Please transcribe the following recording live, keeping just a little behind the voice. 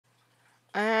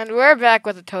And we're back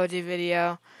with the Toji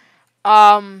video.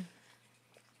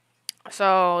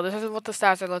 So this is what the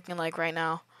stats are looking like right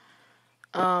now.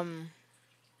 Don't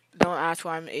ask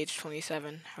why I'm age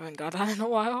 27. Haven't got that in a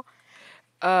while.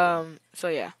 So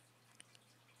yeah.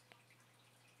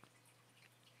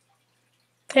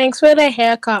 Thanks for the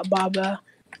haircut, Baba.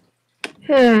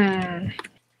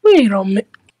 Wait a minute.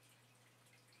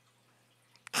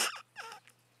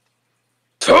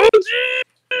 Toji!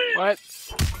 What?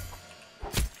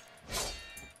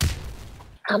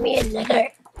 Come here, nigga.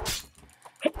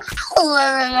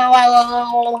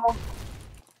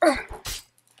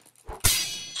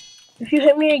 If you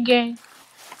hit me again.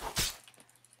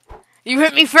 You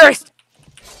hit me first!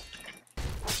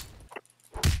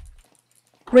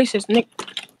 Racist, Nick.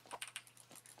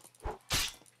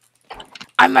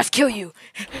 I must kill you!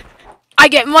 I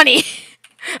get money!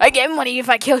 I get money if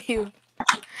I kill you!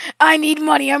 I need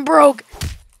money, I'm broke!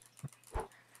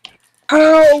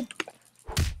 Help!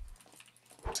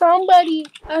 Somebody,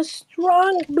 a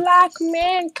strong black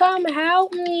man, come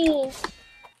help me.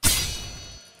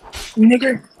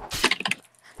 Nigger.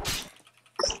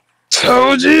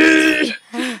 Toji!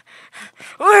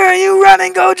 Where are you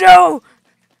running, Gojo?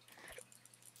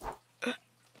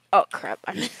 Oh crap,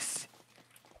 I missed.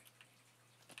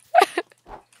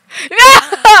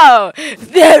 No!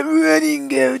 Stop running,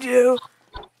 Gojo!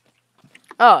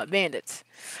 Oh, bandits.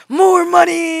 More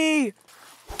money!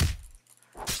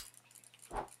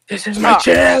 This is my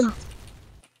chair.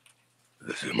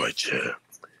 This is my chair.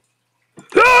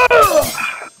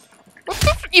 Ah!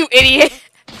 You idiot!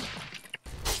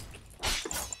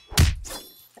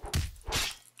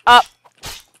 Up.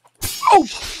 Oh!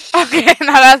 Okay,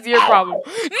 now that's your problem.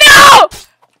 No!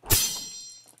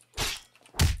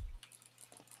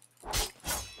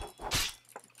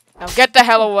 Now get the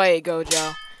hell away,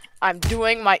 Gojo. I'm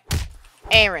doing my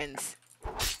errands.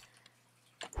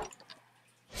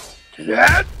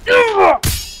 Yeah.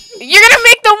 You're gonna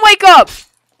make them wake up!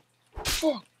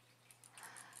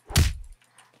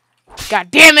 God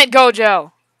damn it,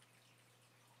 Gojo!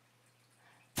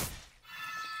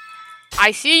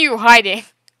 I see you hiding.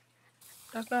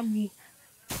 That's not me.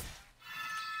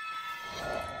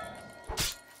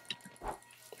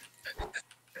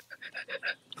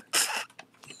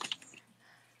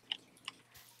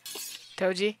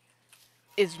 Toji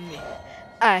is me.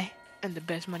 I am the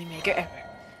best moneymaker ever.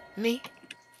 Me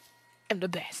am the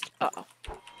best. Uh-oh.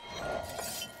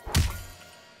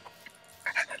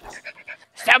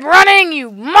 Stop running,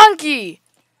 you monkey!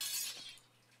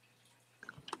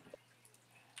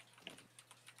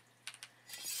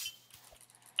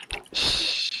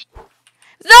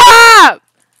 Stop!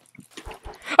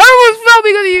 I almost fell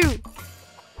because of you!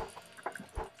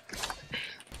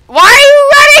 Why are you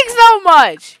running so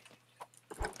much?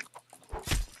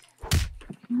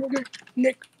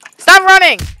 Nick. Stop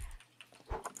running!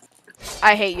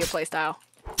 I hate your playstyle.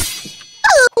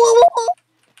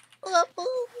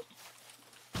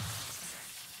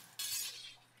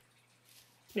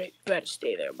 Yeah, you better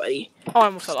stay there, buddy. Oh, I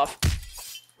almost fell off.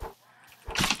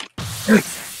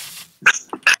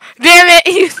 Damn it!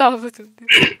 You saw it.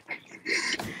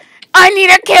 I need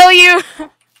to kill you!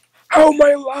 Oh,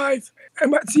 my life!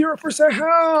 I'm at 0%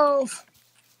 health!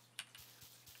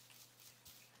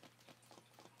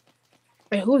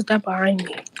 Wait, who's that behind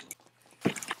me?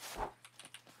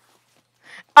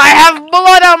 I have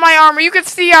blood on my armor. You can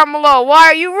see I'm below. Why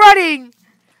are you running?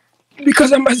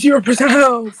 Because I'm at 0%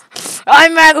 health!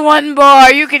 I'm at 1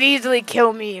 bar. You could easily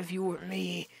kill me if you were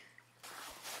me.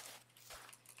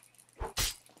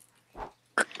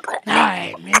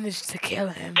 I managed to kill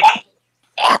him.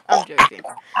 I'm joking.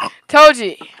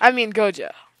 Gojo.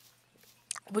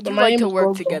 Would you like to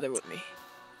work together with me?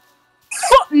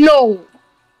 No!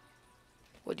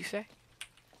 What'd you say?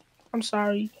 I'm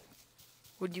sorry.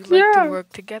 Would you like to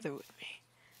work together with me?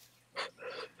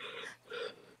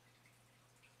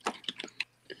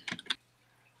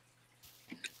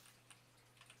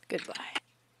 Goodbye.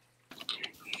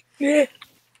 Yeah.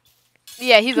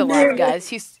 Yeah, he's alive, guys.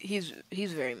 He's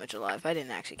very much alive. I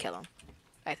didn't actually kill him.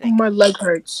 I think. My leg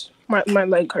hurts. My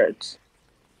leg hurts.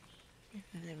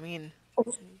 I mean,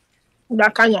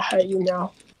 that kind of hurt you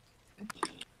now.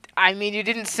 I mean, you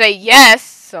didn't say yes,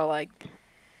 so like.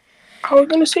 I was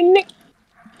gonna say Nick.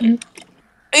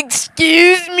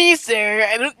 Excuse me, sir.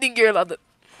 I don't think you're allowed to.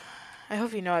 I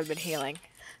hope you know I've been healing.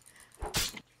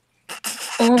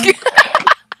 Nick.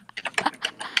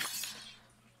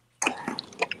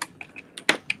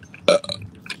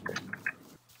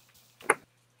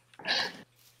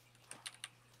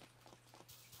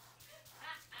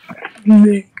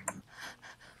 There's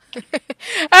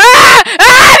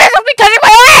something touching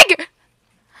my leg!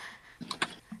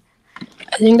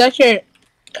 think that's your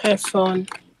headphone.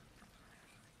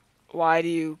 Why do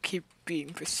you keep being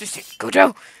persistent?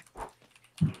 Gojo!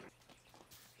 You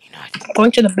know I'm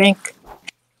going to the bank.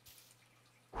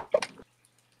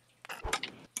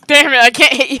 Damn it, I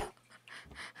can't hit you.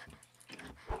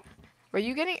 Are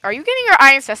you getting your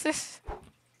iron cestus?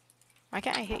 Why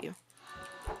can't I hit you?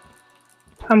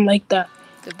 I'm like that.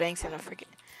 The bank's in a freaking.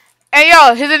 Hey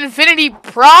yo, his infinity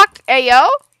proc. Hey yo,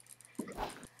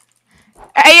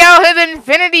 his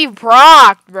infinity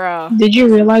proc, bro. Did you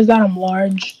realize that I'm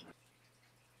large?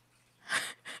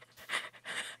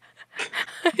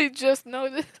 I just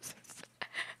noticed.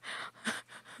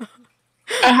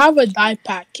 I have a dye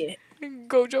packet.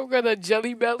 Gojo got a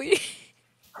jelly belly.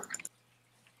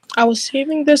 I was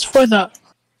saving this for the.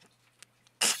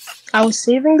 I was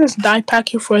saving this dye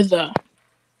packet for the.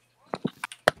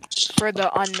 For the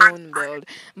unknown build,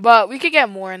 but we could get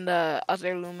more in the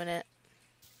other luminant.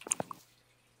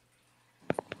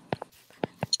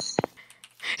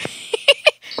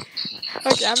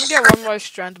 Okay, I'm gonna get one more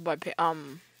strength by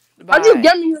How'd you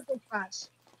get me here so fast?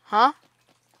 Huh?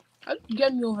 How'd you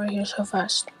get me over here so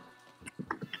fast?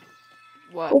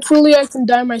 What? Hopefully I can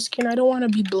dye my skin. I don't want to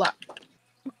be black.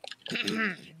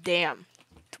 Damn.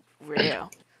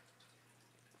 Real.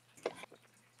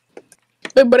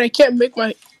 But I can't make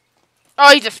my.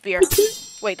 Oh, he's a spear.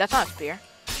 Wait, that's not a spear.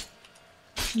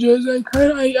 Just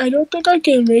I don't think I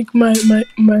can make my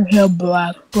hair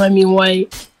black. I mean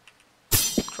white.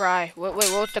 Cry. Wait,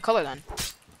 what's the color then?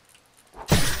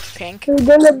 Pink. It's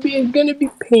gonna be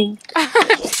pink.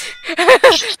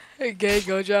 Okay,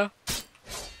 Gojo.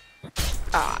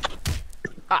 Ah,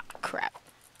 crap.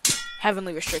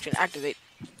 Heavenly restriction activate.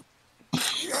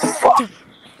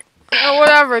 Oh,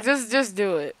 whatever. Just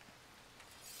do it.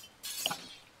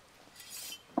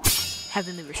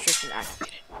 Heavenly restriction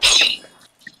activated.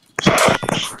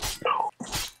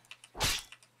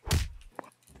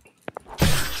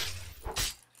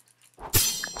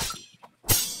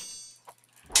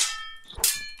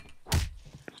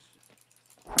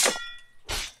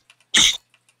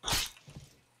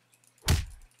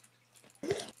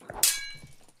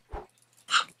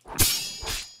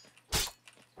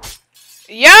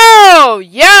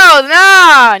 Yo,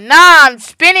 nah, I'm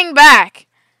spinning back.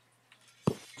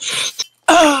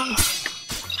 I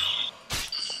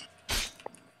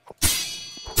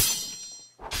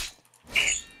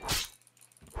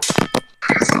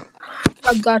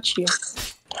got you.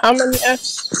 How many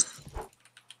Fs?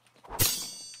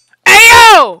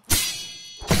 Ayo!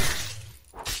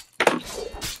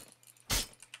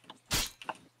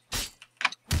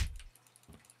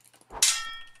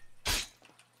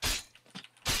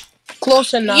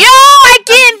 Close enough. Yo, I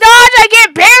can't dodge, I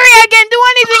can't parry, I can't do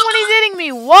anything when he's hitting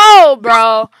me. Whoa,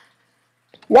 bro.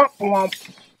 Womp womp.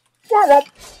 Womp womp.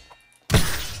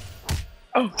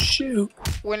 Oh shoot.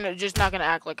 We're just not gonna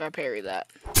act like I parry that.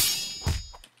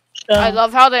 I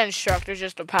love how the instructor's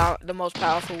just the most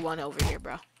powerful one over here,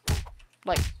 bro.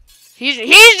 Like, he's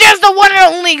just the one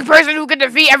and only person who can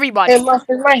defeat everybody. Is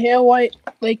my hair white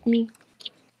like me?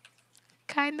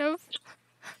 Kind of.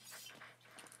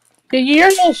 Did you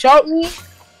just insult me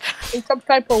in some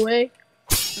type of way?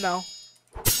 No,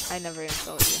 I never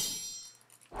insult you.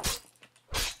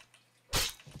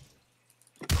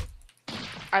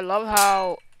 I love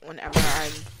how whenever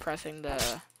I'm pressing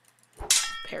the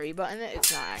parry button,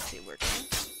 it's not actually working.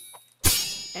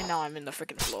 And now I'm in the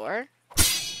freaking floor.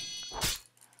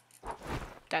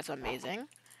 That's amazing.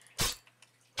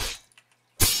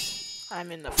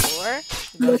 I'm in the floor.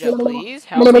 Gojo, please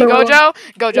help me, Gojo.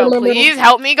 Gojo, please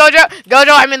help me, Gojo.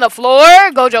 Gojo, I'm in the floor.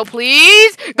 Gojo,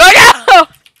 please. Gojo!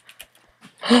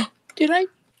 Did I?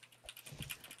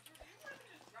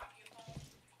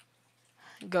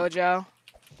 Gojo.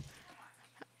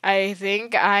 I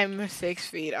think I'm 6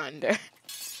 feet under.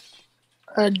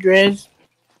 Driz.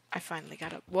 I finally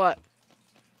got up. What?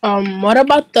 What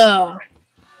about the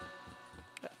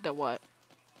what?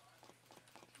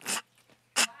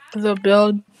 The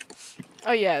build?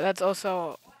 Oh yeah, that's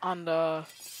also on the.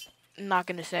 I'm not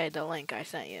gonna say the link I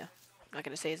sent you. I'm not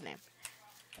gonna say his name.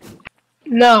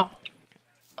 No.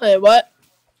 Wait, what?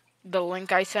 The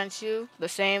link I sent you, the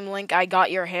same link I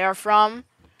got your hair from.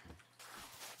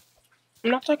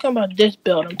 I'm not talking about this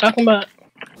build. I'm talking about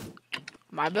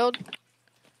My build?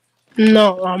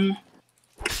 no.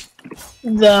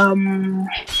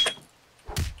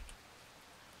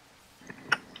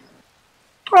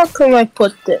 How can I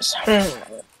put this?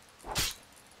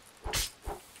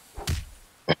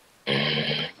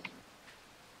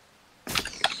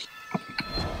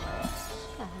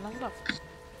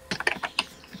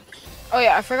 Oh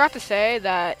yeah, I forgot to say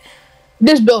that.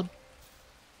 This build.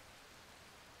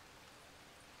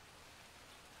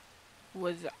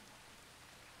 was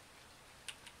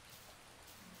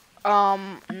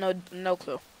no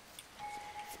clue.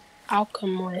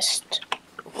 Alchemist.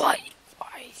 What?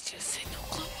 Why just say no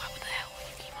clue? Why would the hell would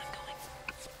you keep on going?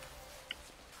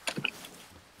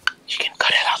 You can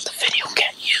cut it out the video,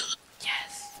 can't you?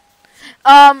 Yes.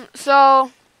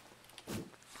 So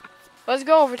let's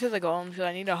go over to the golem because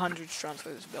I need 100 strength for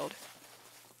this build.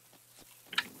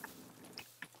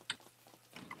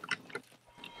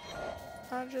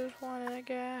 I just wanna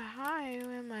get high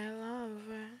with my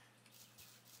lover.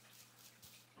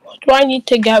 What do I need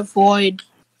to get void?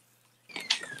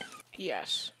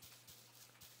 Yes.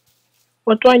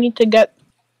 What do I need to get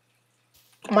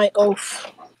my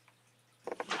oath?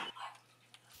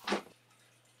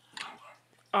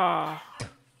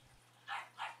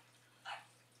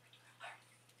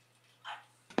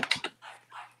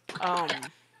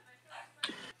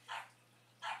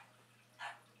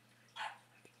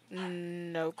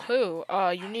 No clue.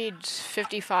 You need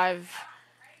 55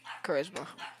 charisma.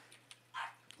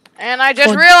 And I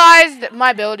just realized that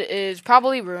my build is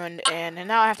probably ruined, and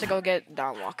now I have to go get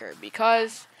Dawnwalker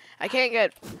because I can't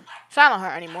get Silent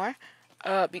Heart anymore.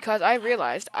 Because I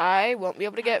realized I won't be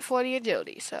able to get 40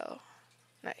 agility, so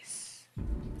nice.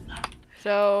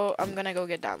 So I'm gonna go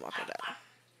get Dawnwalker then.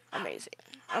 Amazing.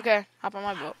 Okay, hop on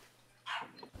my boat.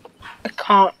 I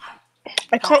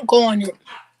can't go on it.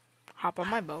 Hop on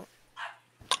my boat.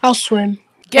 I'll swim.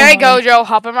 Gary Gojo,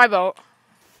 hop on my boat.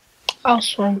 I'll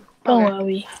swim. Don't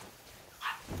worry.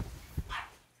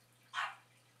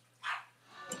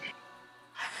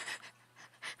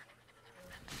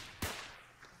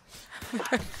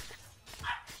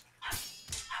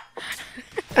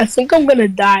 I think I'm gonna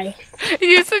die.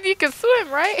 You said you could swim,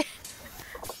 right?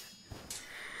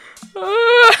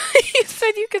 You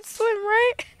said you could swim,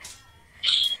 right?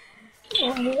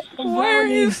 Why are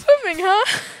you swimming,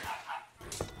 huh?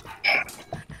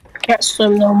 Can't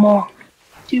swim no more.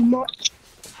 Too much.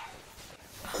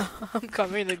 I'm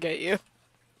coming to get you.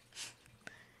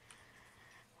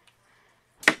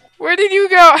 Where did you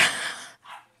go?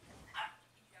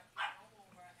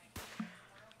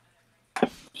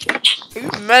 Are you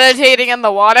meditating in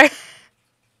the water?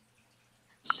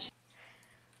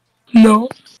 No.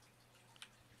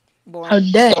 Boy.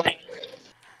 I'm dead.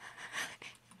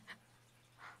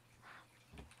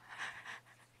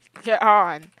 Get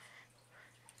on.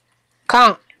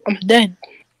 Can't. I'm dead.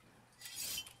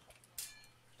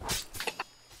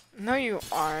 No, you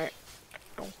aren't.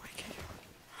 Oh my god.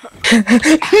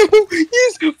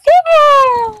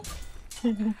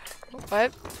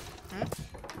 What?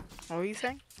 What were you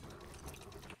saying?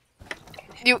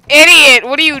 You idiot!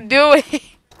 What are you doing?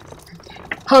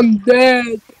 I'm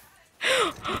dead.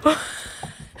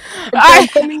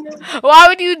 Why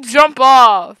would you jump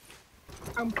off?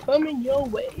 I'm coming your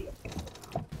way.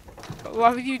 Why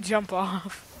would you jump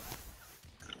off?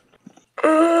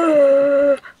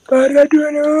 Why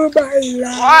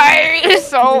Why are you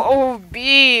so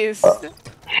obese? I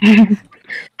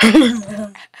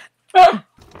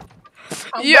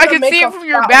can see it from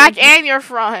your back and your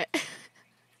front.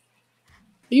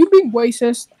 Are you being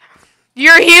racist?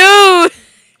 You're huge!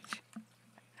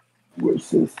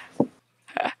 Racist.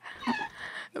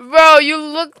 Bro, you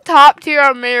look top tier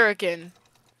American.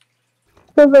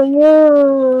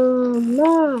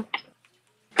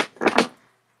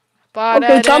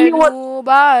 Okay, tell me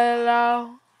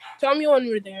when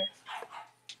you're there.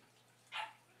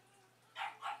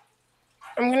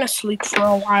 I'm gonna sleep for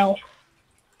a while.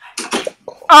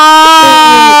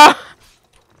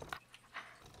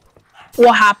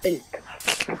 What happened?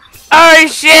 Oh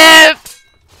shit!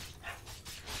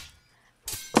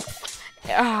 Oh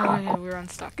yeah, we're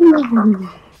unstuck.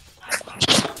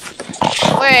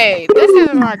 Wait, this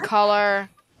isn't our color.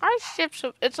 Our ship's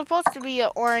it's supposed to be an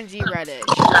orangey reddish.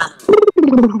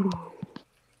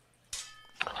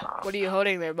 What are you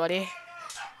holding there, buddy?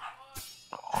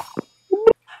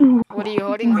 What are you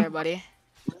holding there, buddy?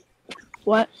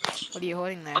 What? What are you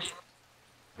holding there?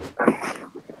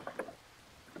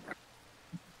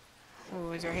 What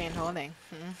was your hand holding?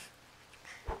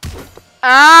 Oh,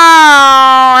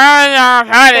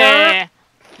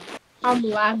 I'm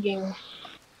lagging.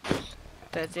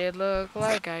 Does it look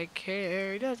like I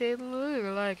care? Does it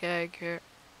look like I care?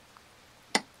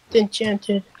 It's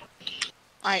enchanted.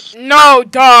 No,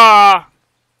 duh!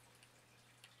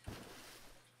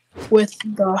 With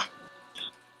the...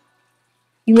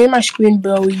 You made my screen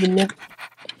blurry, you nigga.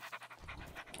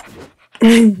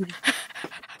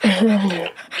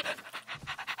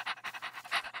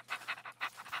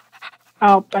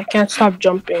 Oh, I can't stop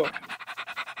jumping.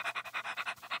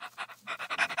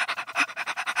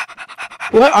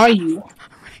 Where are you?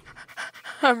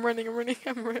 I'm running. I'm running.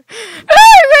 I'm running.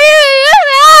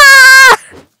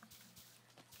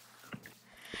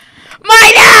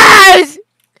 My nose!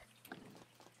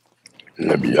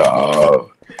 Let me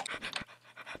out.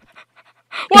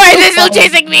 Why is it still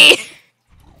chasing me?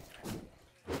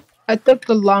 I took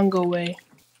the longer way.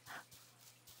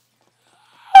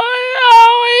 Oh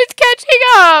no, it's catching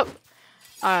up.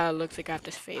 Looks like I have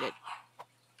to fade it.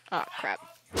 Oh crap.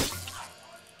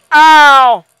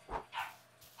 Ow!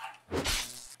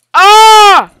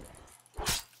 Ah!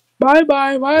 Bye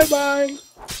bye, bye bye.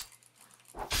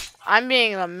 I'm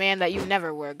being the man that you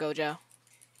never were, Gojo.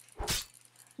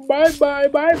 Bye bye,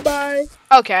 bye bye.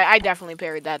 Okay, I definitely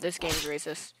parried that. This game's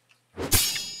racist.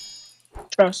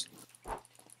 Trust.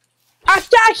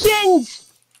 Assassins!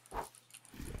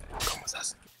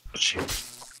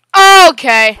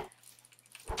 Okay.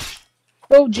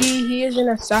 Oh gee, he isn't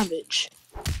a savage.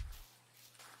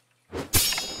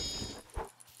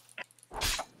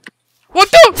 What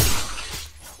the?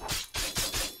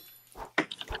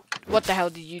 What the hell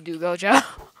did you do, Gojo?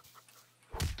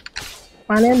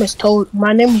 My name is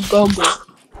My name is Gogo.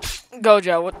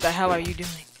 Gojo, what the hell are you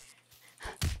doing?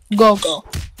 Gogo.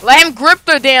 Let him grip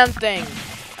the damn thing.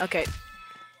 Okay.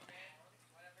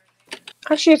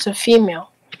 Actually, it's a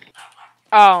female.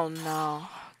 Oh no.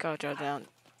 Gojo, don't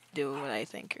do what I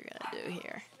think you're gonna do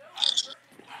here.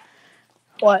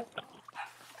 What?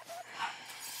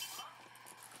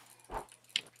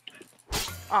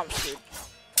 I'm screwed.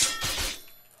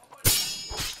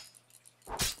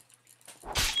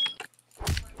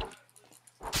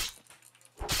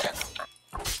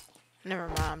 Never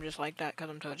mind, I'm just like that because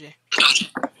I'm Toji.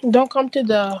 Don't come to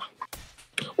the...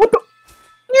 What the...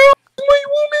 No, my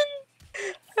woman!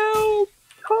 Help!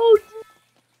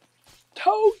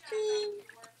 Toji!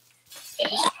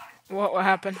 What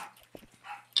happened?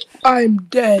 I'm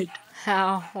dead.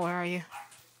 How? Where are you?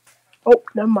 Oh,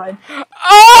 never mind.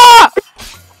 Ah!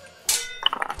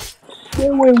 They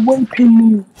were raping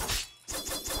me.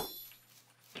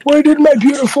 Where did my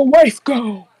beautiful wife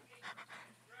go?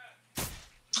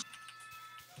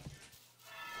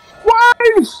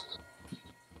 Wife!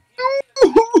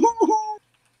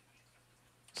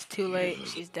 It's too late.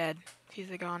 She's dead. She's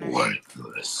a goner.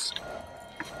 Worthless.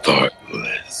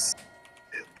 Thoughtless.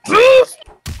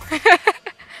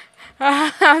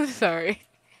 I'm sorry.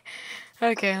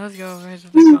 Okay, let's go. Where's the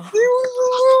goal?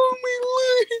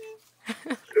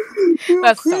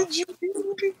 That's tough.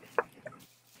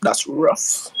 That's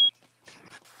rough.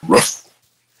 Rough.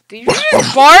 Did you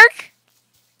just bark?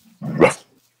 Rough.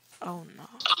 Oh no.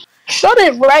 Shut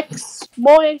it, Rex,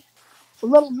 boy.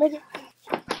 Little nigga.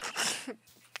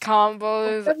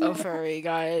 Combo's a furry,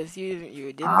 guys.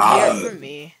 You didn't hear it from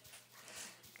me.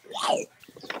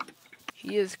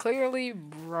 He is clearly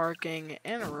barking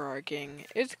and roarking.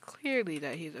 It's clearly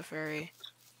that he's a furry.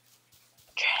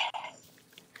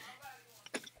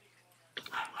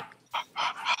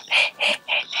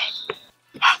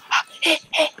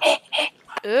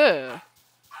 Ugh.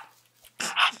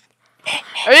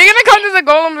 Are you gonna come to the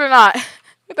golems or not?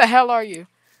 What the hell are you?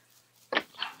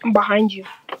 I'm behind you.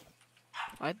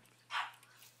 What?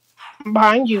 I'm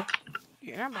behind you.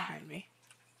 You're not behind me.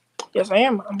 Yes, I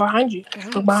am. I'm behind you. I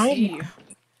Look don't behind see you. you.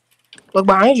 Look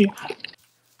behind you.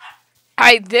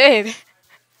 I did.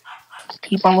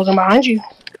 Keep on looking behind you.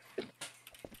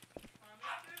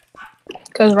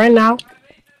 Because right now...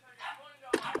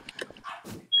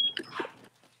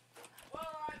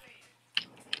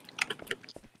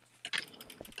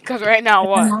 Because right now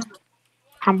what?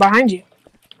 I'm behind you.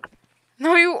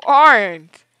 No, you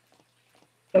aren't.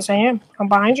 Yes, I am. I'm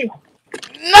behind you.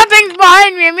 Nothing's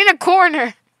behind me. I'm in a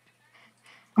corner.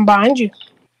 I'm behind you.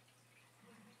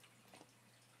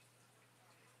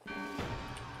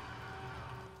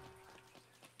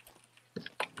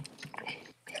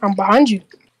 I'm behind you.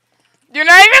 You're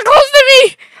not even close to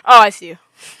me. Oh, I see you.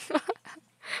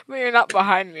 But you're not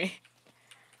behind me.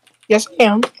 Yes, I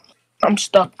am. I'm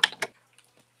stuck.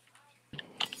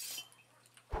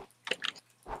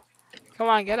 Come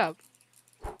on, get up.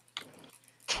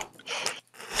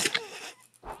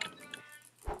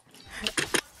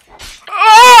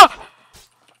 Oh!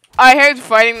 I heard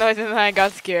fighting noise and then I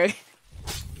got scared.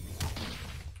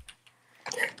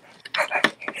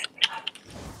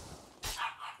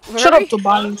 Shut up,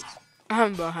 Tobias.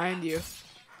 I'm behind you.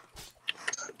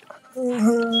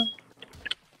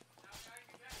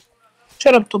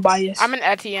 Shut up, Tobias. I'm an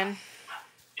Etienne.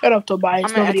 Shut up,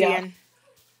 Tobias. I'm an Nobody else. Etienne.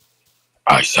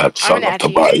 I said I'm an son of Etienne.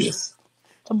 Tobias.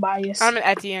 Tobias. I'm an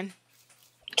Etienne.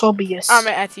 Tobias. I'm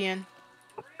an Etienne.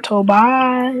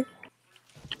 Tobias.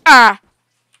 Ah!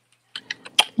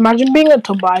 Imagine being a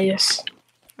Tobias.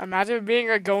 Imagine being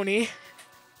a Goni.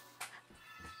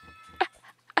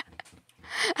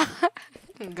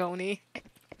 Goni.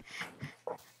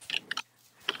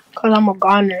 Cause I'm a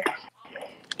goner.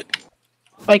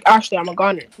 Like actually, I'm a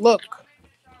goner. Look,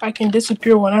 I can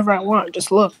disappear whenever I want.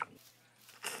 Just look.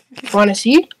 Wanna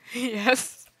see?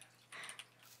 Yes.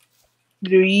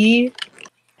 3,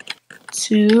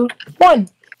 2, 1.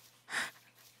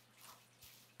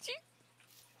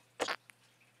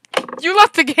 You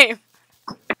left the game.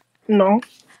 No,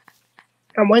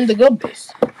 I'm winning the guild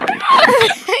base.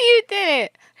 You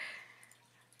didn't.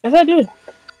 Yes, I did.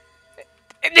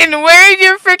 Then where's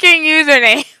your freaking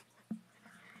username?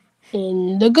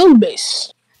 In the guild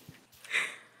base.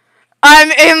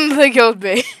 I'm in the guild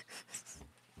base.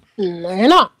 No, you're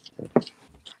not.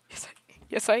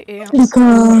 Yes, I am.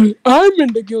 Because I'm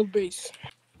in the guild base.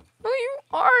 No, you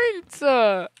aren't.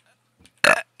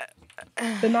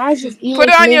 Then I just eat Put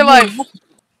like it on your maybe. life.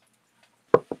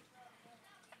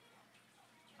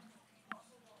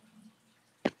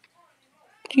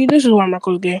 See, this is why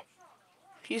Marco's gay.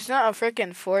 He's not a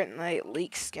freaking Fortnite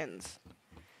leak skins.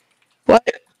 What?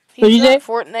 He's you not say?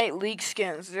 Fortnite leak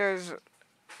skins. There's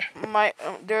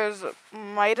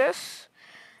Midas,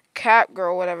 Cat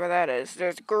Girl, whatever that is.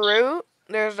 There's Groot.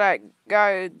 There's that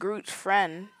guy Groot's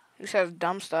friend who says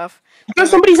dumb stuff.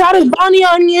 Because somebody's had his bounty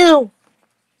on you.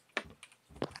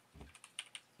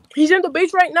 He's in the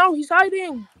base right now. He's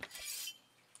hiding.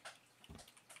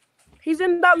 He's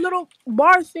in that little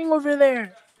bar thing over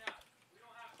there.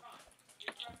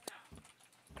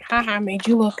 Haha, made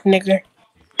you look, nigger.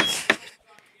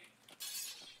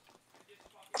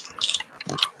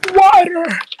 Water.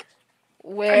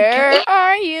 Where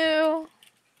are you?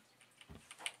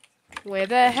 Where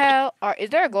the hell are? Is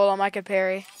there a golem I could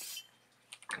parry?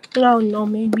 No, no,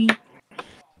 maybe.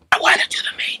 I want to do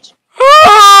the mage.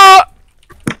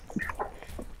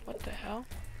 What the hell?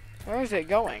 Where is it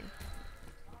going?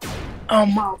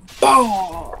 My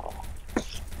ball.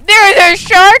 There's a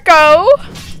Sharko!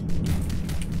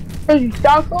 Is you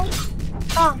Sharko?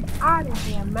 I'm out of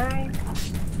here, man.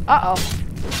 Uh-oh.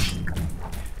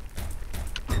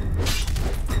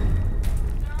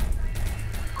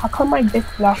 How come my dick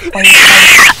lost one?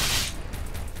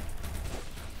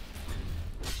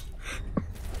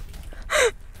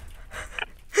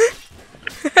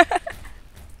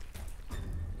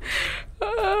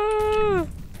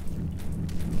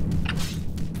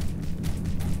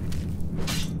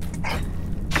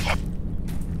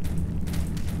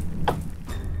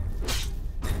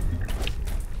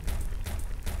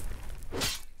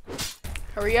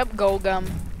 Hurry up, Golgum.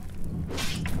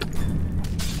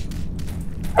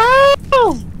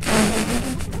 Oh!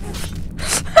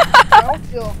 I don't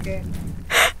feel okay.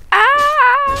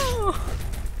 Ow!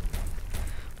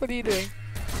 What are you doing?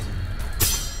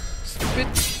 Stupid.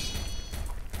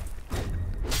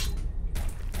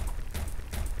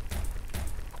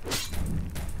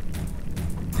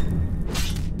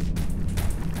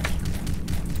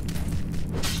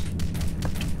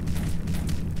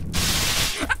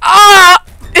 Ah!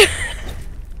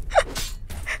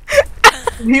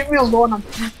 Leave me alone, I'm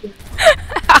sleeping.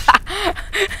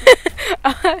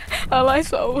 All I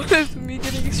saw was me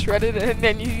getting shredded and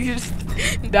then you just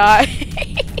die.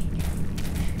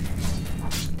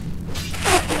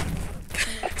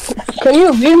 Can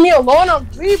you leave me alone?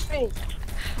 I'm sleeping.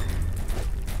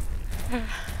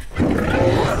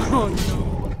 Oh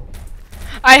no.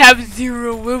 I have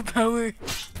 0 willpower.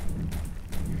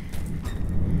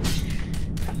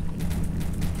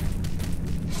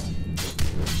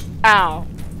 Ow.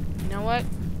 You know what?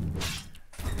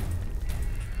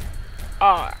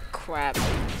 Oh, crap.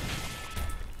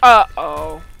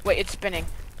 Uh-oh. Wait, it's spinning.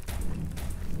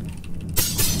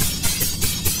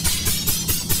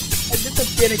 I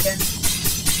disappeared again.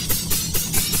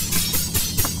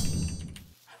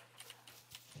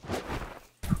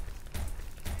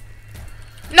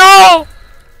 No!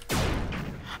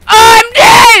 I'm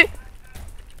dead!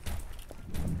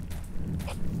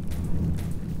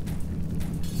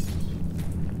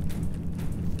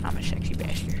 I'm a sexy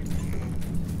bastard.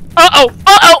 Uh-oh!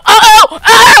 Uh-oh! Uh-oh!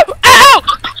 Uh-oh! Uh-oh!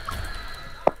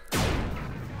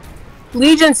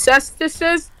 Legion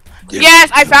cestices? Yes,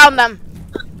 I found them!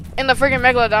 In the friggin'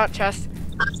 Megalodon chest.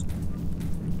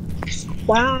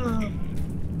 Wow.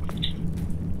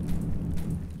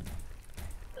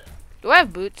 Do I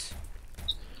have boots?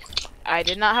 I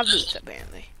did not have boots,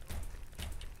 apparently.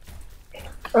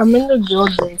 I'm in the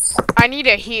guild base. I need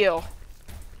a heal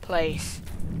place.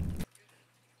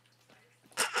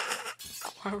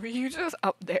 Why were you just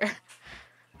up there?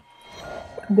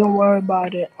 Don't worry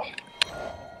about it.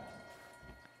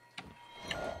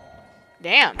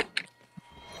 Damn.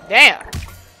 Damn.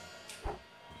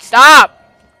 Stop.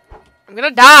 I'm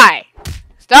gonna die.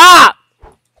 Stop.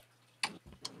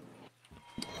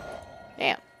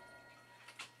 Damn.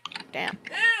 Damn.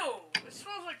 Ew! It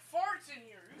smells like farts in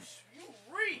here. You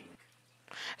reek.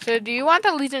 So, do you want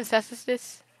the Legion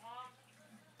Cestus?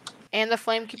 And the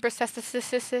Flamekeeper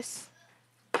Cestus?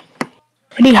 I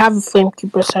already have a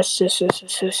Flamekeeper.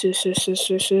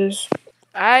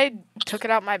 I took it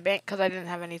out my bank because I didn't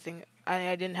have anything.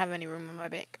 I didn't have any room in my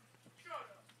bank.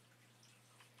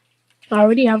 I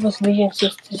already have a Legion.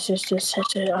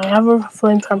 I have a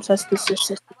Flame from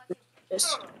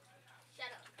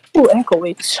Ooh, ankle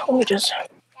weights. Let me just.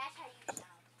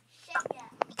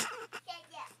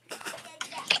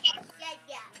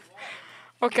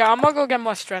 Okay, I'm gonna go get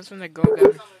more strength from the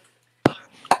Go-Gun.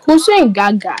 Who's saying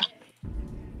Gaga?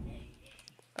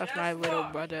 That's my little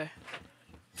brother.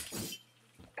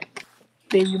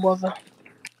 Baby brother.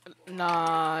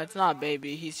 Nah, it's not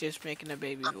baby. He's just making a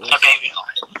baby voice.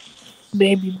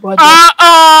 Baby brother.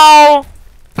 Uh-oh!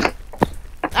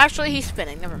 Actually, he's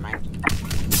spinning. Never mind.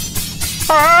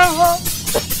 Who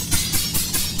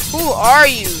are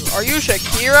you? Are you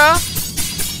Shakira?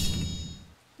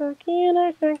 Okay,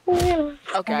 I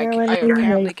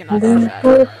apparently cannot do that.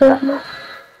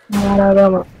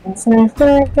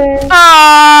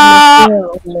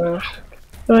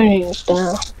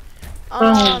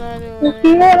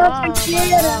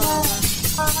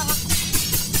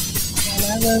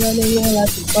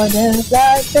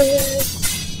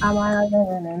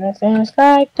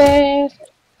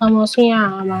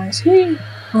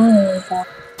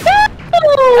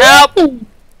 Help!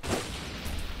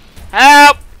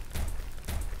 Help!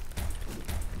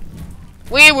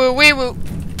 Wee woo, wee woo.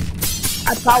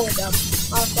 I powered up.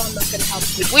 Also, I'm not gonna help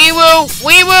you. Wee woo,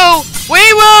 wee woo,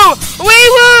 wee woo, wee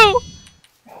woo.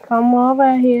 Come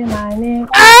over here, my nigga.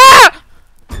 Ah!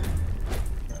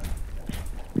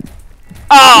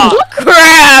 Oh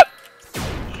crap!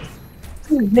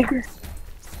 Nigga.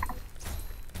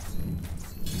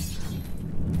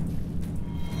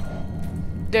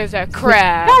 There's a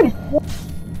crab.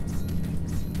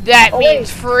 That means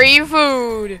free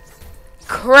food.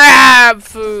 Crab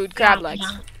food. Crab legs.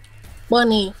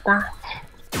 Bonita.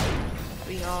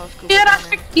 We all scoop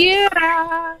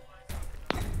Shakira.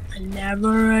 I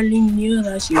never really knew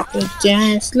that you could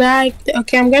dance like that.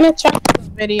 Okay, I'm gonna check the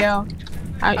video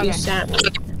out you sent me.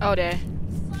 Oh, there.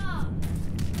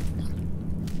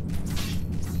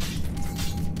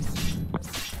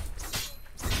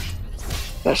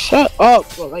 But shut up,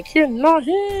 but like you're not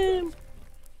him.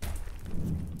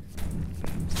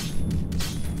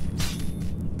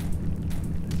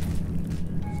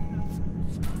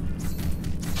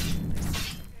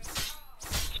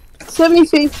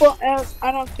 Semi-faithful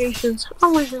adaptations.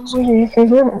 Oh my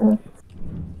god.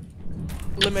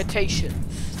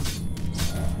 Limitations.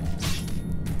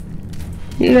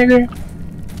 Nigga.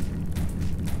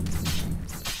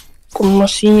 ¿Cómo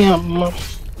se llama?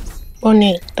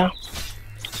 Bonita.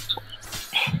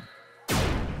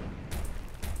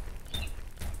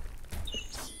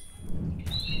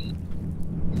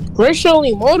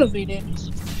 Racially motivated.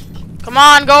 Come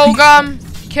on, Golgum.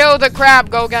 Kill the crab,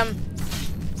 Golgum.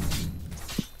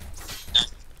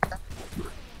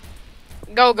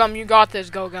 Golgum, you got this,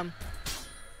 Golgum.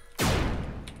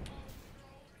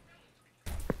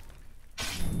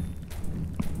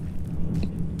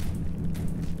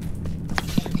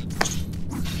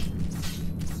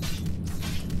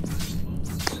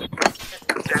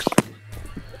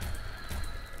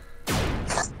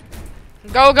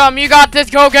 Golgum, you got this,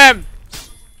 Golgum.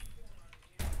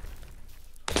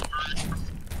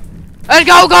 Let's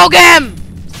go, Golgum.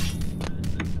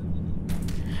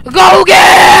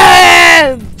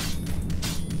 Golgum!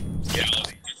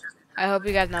 I hope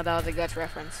you guys know that was a Guts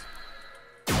reference.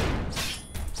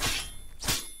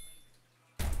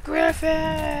 Griffith!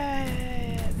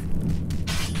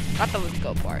 Not the let's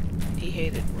go part. He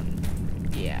hated when,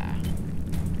 yeah,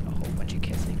 a whole bunch of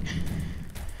kissing.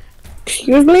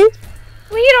 Excuse me?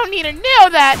 Well, you don't need to know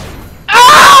that.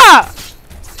 Ah!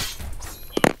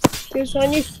 There's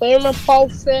only flame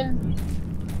repulsion.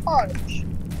 Arch.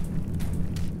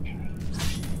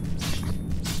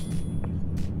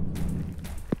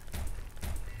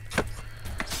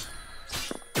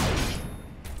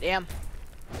 Damn.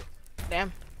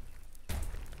 Damn.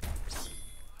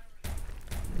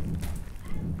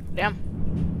 Damn.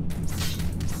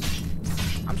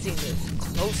 I'm seeing this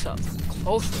close up,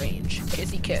 close range,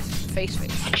 kissy kiss, face.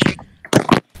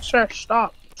 Sir,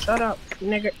 stop. Shut up,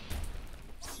 nigga.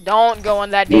 Don't go in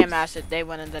that damn acid. They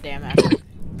went in the damn acid.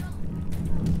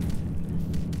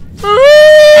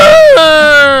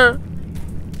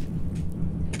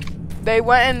 They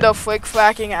went in the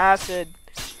flick-flacking acid.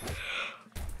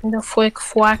 The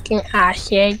flick-flacking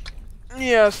acid.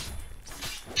 Yes.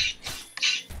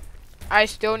 I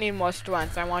still need more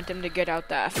strength. I want him to get out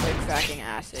that fucking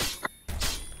acid.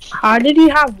 How did he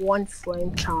have one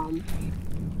flame charm?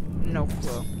 No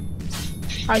clue.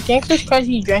 I think it's because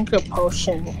he drank a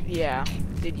potion. Yeah.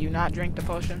 Did you not drink the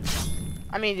potion?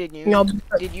 I mean, did you? No.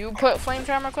 Did you put flame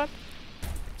charm equipped?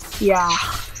 Yeah.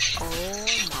 Oh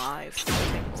my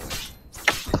fucking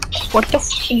lord. What the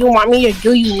f you want me to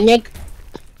do, you nick?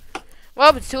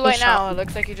 Well, it's too late now. It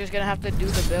looks like you're just gonna have to do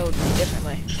the build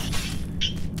differently.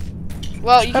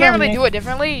 Well, you can't really do it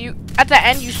differently. You at the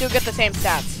end you still get the same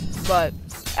stats, but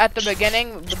at the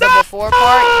beginning, the before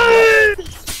part, you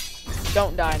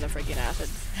don't die in the freaking acid.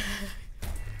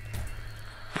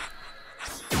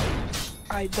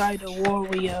 I died a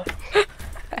warrior.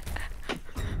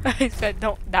 I said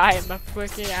don't die in the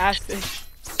freaking acid.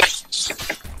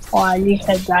 Or at least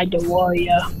I died a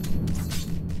warrior.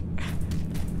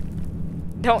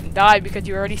 Don't die because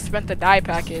you already spent the die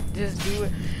packet. Just do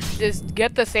it. Just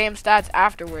get the same stats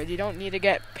afterwards. You don't need to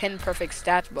get pin perfect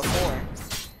stats before.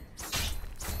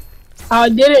 I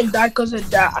didn't die because of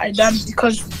that. I died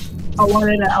because I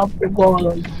wanted to help the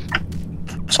golem.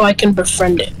 So I can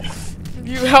befriend it.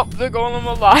 You helped the golem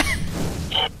a lot.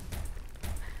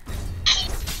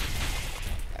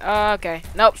 Okay.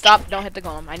 Nope, stop. Don't hit the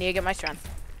golem. I need to get my strength.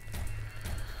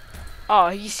 Oh,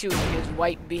 he's shooting his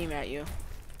white beam at you.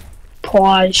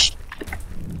 Pause.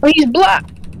 Oh, he's black.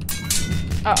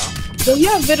 Uh-oh. So you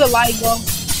have vitiligo.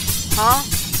 Huh?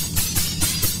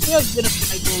 You have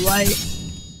vitiligo, right?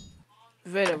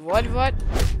 What?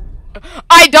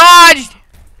 I dodged!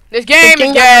 This game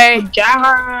is gay!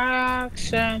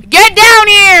 Jackson. Get down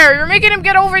here! You're making him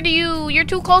get over to you. You're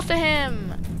too close to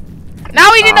him.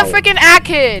 Now he's in the freaking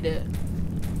kid.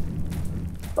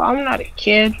 I'm not a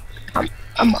kid.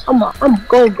 I'm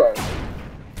go-go.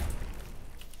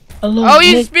 Oh,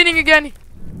 he's spinning again.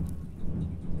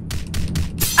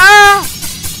 Ah!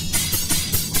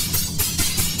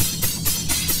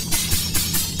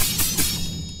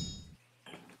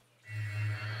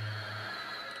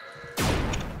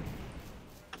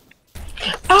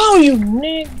 Oh, you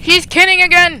nig. He's kidding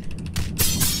again.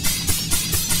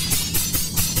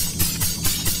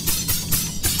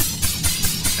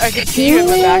 I can see you in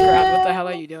the background. What the hell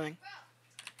are you doing?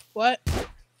 What?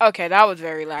 Okay, that was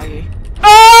very laggy.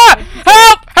 Ah!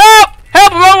 Help! Help!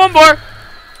 Help! One more!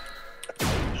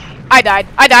 I died.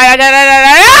 Ah!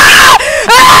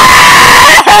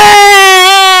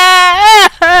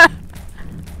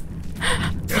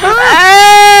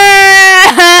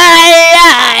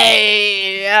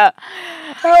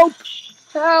 Help!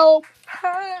 Help!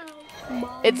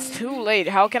 Help! It's too late.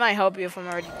 How can I help you if I'm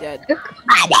already dead?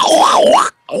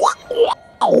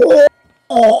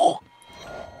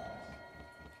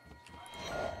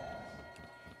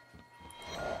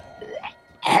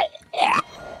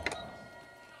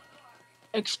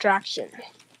 Extraction.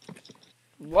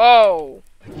 Whoa.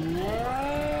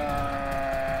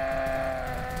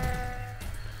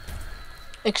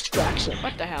 Extraction.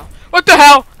 What the hell? What the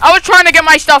hell? I was trying to get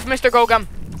my stuff, Mr. Gogum.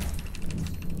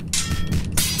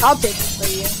 I'll take it for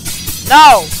you.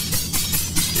 No.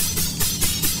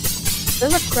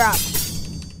 There's a crab.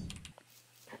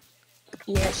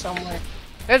 Here somewhere.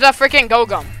 There's a freaking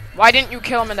Gogum. Why didn't you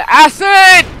kill him in the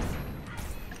acid?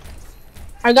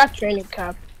 I got training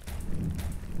cap.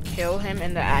 Kill him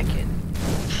in the acid.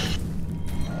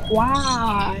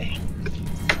 Why?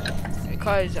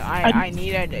 Because I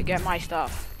needed to get my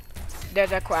stuff.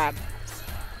 There's a crab.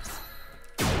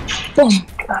 Boom.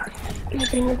 The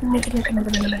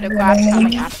crab's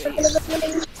coming after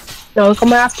you. No, it's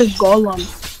coming after Golem.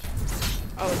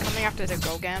 Oh, it's coming after the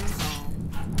Gogem?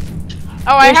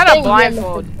 Oh, I had a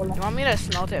blindfold. You want me to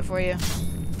smelt it for you?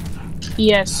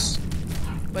 Yes.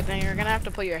 But then you're gonna have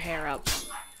to put your hair up.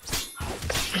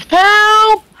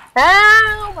 Help!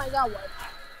 Help! I got one.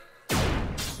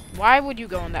 Why would you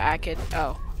go in the acid?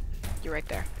 Oh, you're right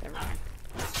there. Never mind.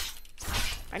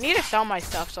 I need to sell my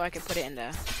stuff so I can put it in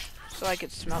there. So I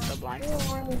could smelt the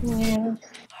blindfold. Yeah.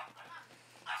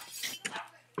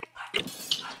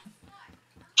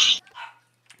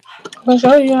 I'll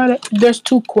show you how to. There's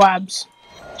two crabs.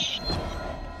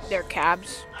 They're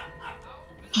cabs.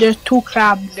 There's two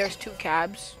crabs. There's two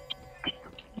cabs.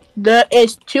 There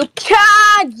is two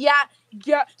crabs. Yeah.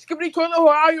 Skibbity toilet, who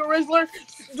are you, Rizzler?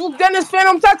 Duke Dennis,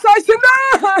 Phantom Tex, I said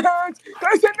that!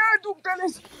 Duke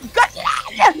Dennis!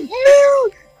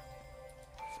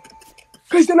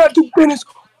 Duke Dennis!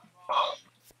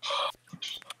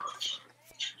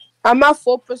 I'm at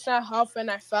 4% health and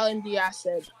I fell in the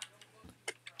acid.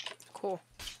 Cool.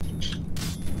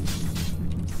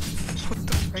 What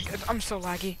the frick? I'm so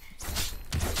laggy.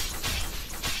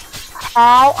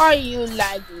 How are you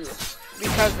laggy?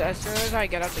 because as soon as I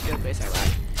get up the guild base, I lag.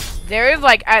 There is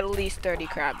like at least 30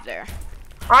 crabs there.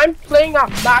 I'm playing at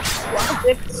max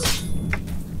graphics.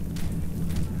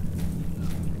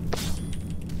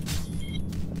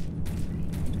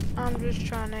 I'm just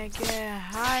trying to get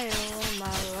higher on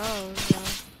my lows.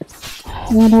 I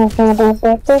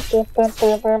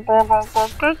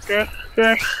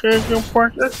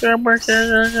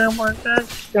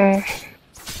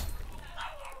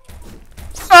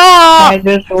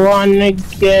just wanna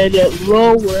get it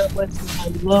lower. What's my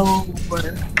lower?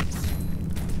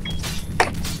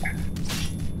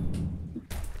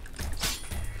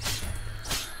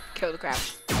 Kill the crab.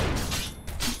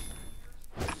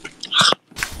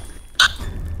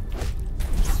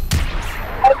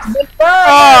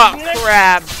 Oh,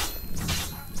 crab.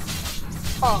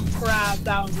 Oh, crap.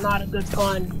 That was not a good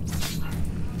pun.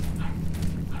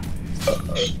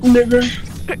 Nigga.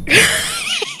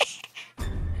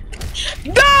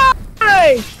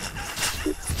 Die!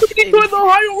 Speaking to the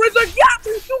Ohio Wizard, yeah,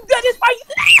 you get it by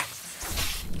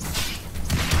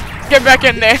Get back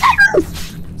in there.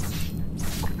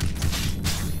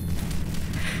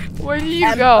 Where do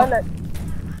you go?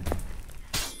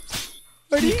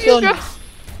 Where do you go? Me.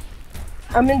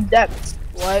 I'm in depth.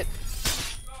 What?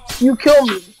 You killed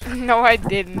me. No, I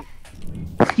didn't.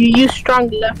 You used strong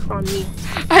left on me.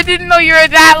 I didn't know you were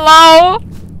that low.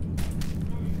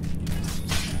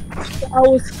 I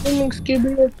was screaming,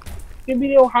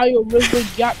 Skibidi Ohio Wizard,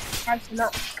 yeah, passing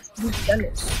up.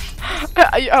 Dennis.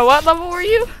 What level were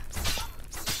you?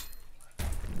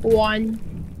 1.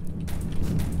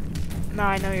 No,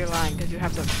 I know you're lying because you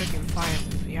have the freaking fire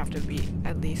move. You have to be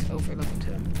at least over level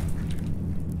 2.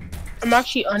 I'm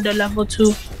actually under level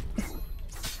 2.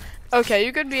 Okay,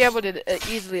 you could be able to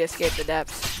easily escape the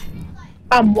depths.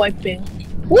 I'm wiping.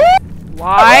 Why?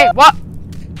 What?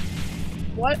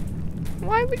 What?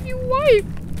 Why would you wipe?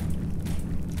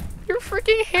 Your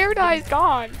freaking hair dye's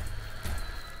gone.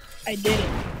 I did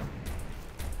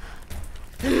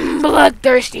it.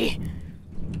 Bloodthirsty.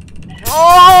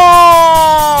 Oh!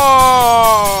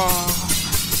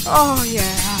 Oh,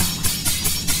 yeah.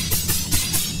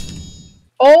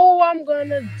 Oh, I'm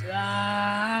gonna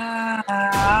die.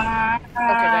 Okay,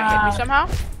 that hit me somehow.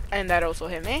 And that also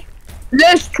hit me.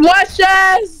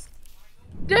 Dishwashers!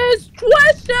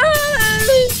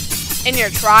 Dishwashers! In your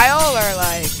trial or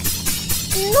like?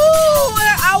 No,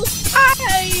 we're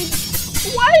outside.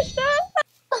 Dishwashers!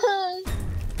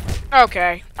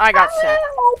 Okay, I got set.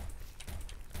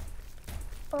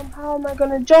 How am I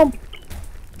gonna jump?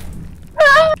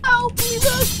 Help me,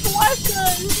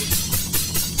 dishwashers!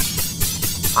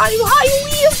 I'm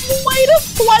highly afraid of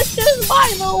slushes,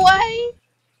 by the way.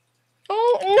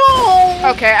 Oh no!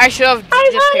 Okay, I should have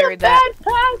just parried that. I had a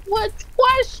backpack with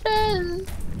slushes.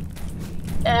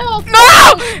 No!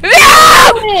 No!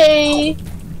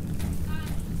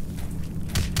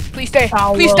 Please stay.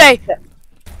 Please stay.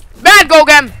 Bad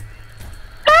Gogem.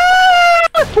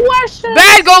 Slushes.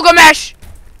 Bad Gogamesh.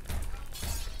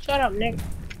 Shut up, Nick.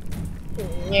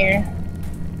 Yeah.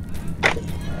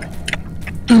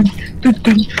 I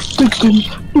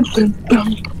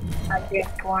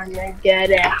just wanna get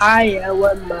it higher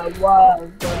with my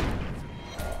walls.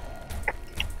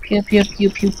 Pew pew pew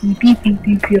pew pew pew pew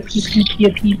pew pew pew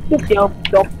pew pew pew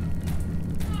pew.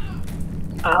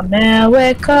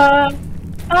 America,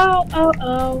 oh oh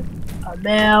oh,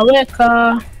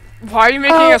 America. Why are you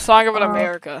making a song about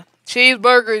America?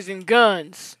 Cheeseburgers and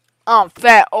guns. I'm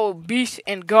fat, obese,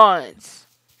 and guns.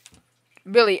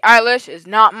 Billie Eilish is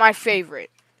not my favorite.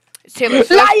 It's Taylor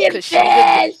Swift because she's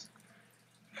a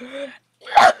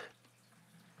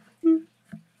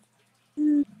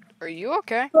Are you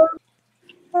okay?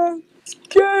 I'm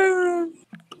scared.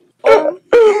 Our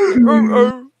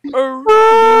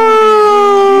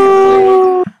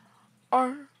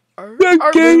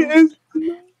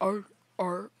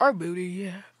booty,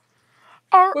 yeah.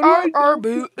 Our booty, our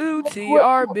booty.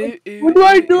 What do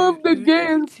I do if the gate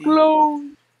is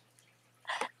closed?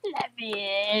 Let me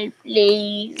in,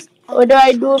 please. What do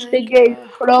I do if the gate is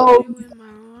closed?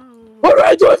 What do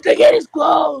I do if the gate is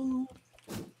closed?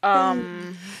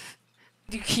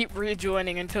 You keep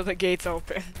rejoining until the gates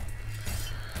open.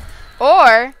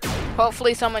 Or,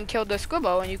 hopefully someone killed the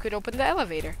squibbo and you could open the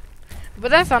elevator.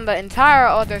 But that's on the entire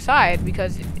other side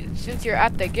because since you're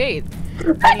at the gate.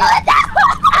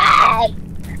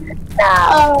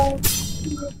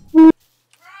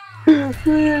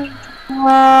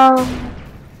 No.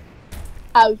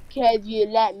 How can you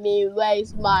let me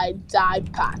waste my dye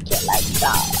packet like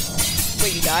that?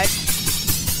 Wait, you died?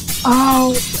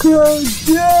 Oh, good,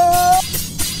 yeah.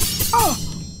 Oh.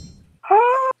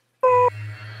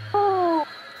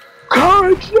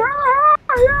 God, yeah.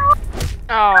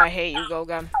 Oh, I hate you,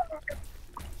 Gogum.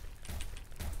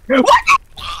 What?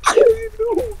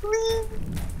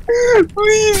 No,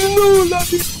 please, no,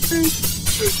 not me. Please.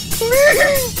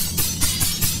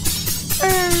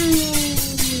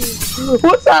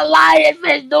 What's a lion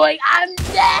fish doing? I'm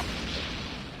dead.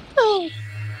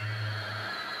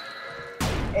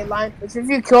 Hey, lion fish, if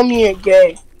you kill me, you're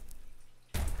gay.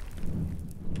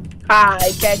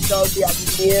 I can't kill you, I'm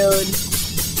immune.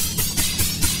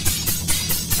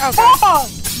 Okay. Oh,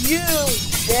 you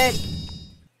dead.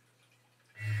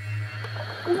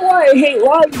 Why I hate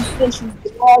why you fishes,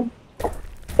 dog.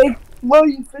 Like, why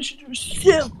you fishes are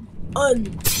so and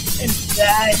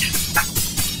bad.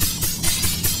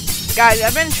 Guys,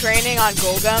 I've been training on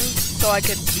Gogum so I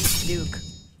could beat Duke.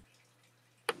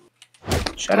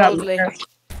 Shut up, Totally. man.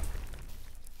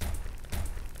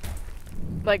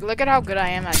 Like, look at how good I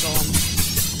am at Golem.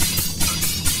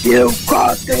 You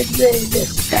costed me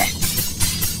this set,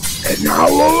 and now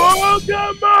we'll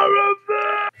get my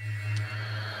revenge.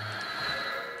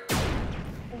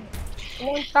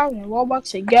 1,000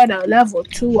 Robux to get a level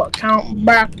 2 account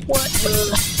back. What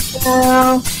the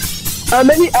hell?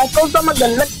 Maybe I told them I'm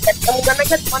gonna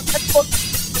get one.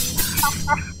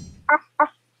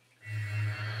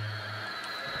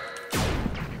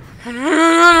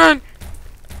 No!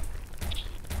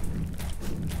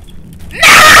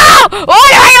 Why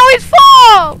do I always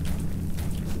fall?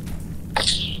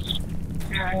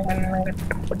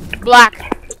 Black.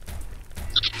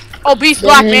 Oh, beast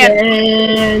black,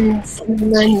 man.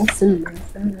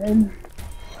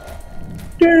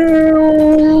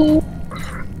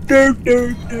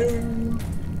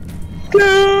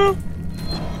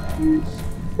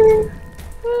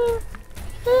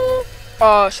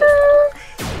 Oh, shit.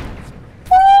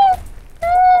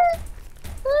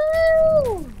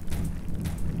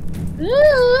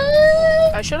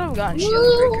 I should have gotten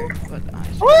shield breaker, but I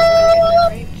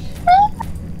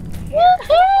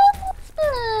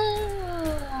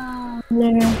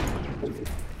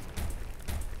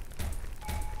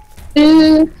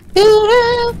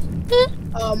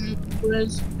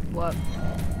Liz, what?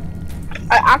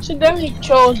 I accidentally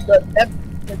chose the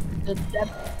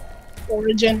depth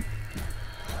origin.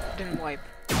 Didn't wipe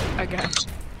again.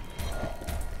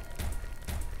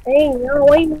 Hey, no,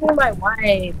 why you doing my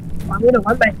wife? I'm gonna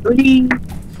run my 3.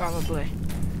 Probably.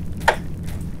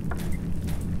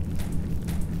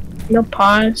 No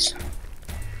pause.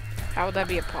 How would that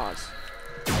be a pause?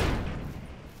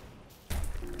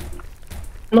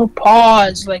 No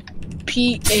pause, like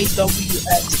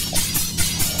PAWS.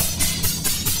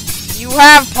 You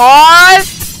have pause?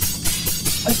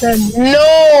 I said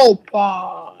no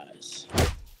pause.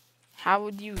 How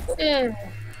would you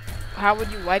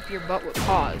wipe your butt with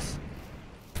pause?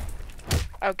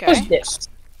 Okay. What's this?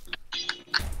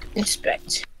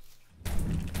 Inspect.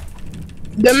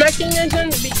 The mechanism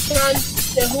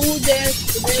becomes the who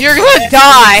this. You're gonna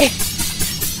die.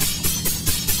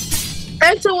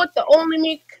 Answer what the only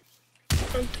make.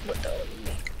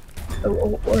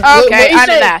 Okay, I'm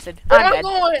in acid. Where I'm am I dead.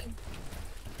 going?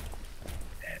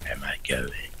 Where am I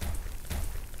going?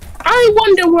 I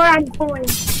wonder where I'm going.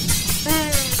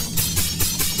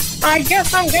 I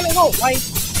guess I'm gonna go right.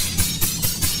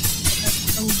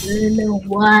 I'm gonna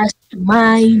wash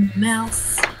my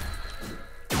mouth.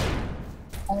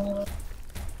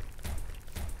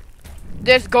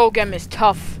 This Gogem is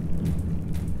tough.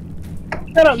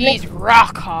 Shut up, He's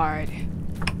rock hard.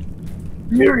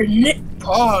 Mirror Nick.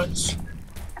 Pause.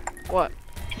 What?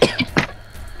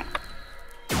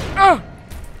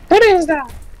 What is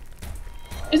that?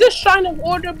 Is this Shrine of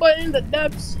Order but in the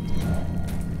depths?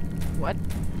 What?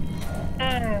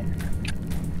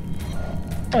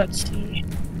 Let's see.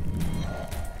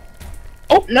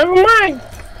 Oh, never mind.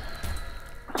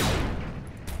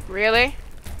 Really?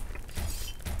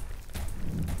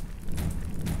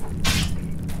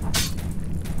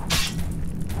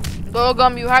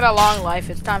 Gogum, you had a long life.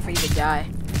 It's time for you to die.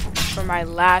 For my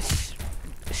last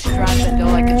strength until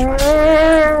I can try.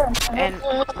 And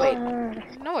wait,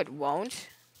 no, it won't.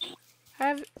 I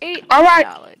have 8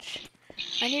 knowledge.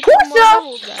 I need 1 more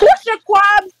level then. Twisha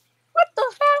Quabs! What the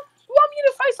hell? You want me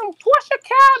to fight some Twisha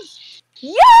Cabs?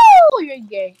 Yo! You're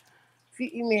gay.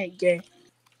 You mean gay.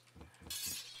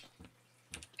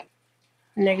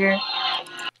 Nigger.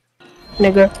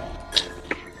 Nigga.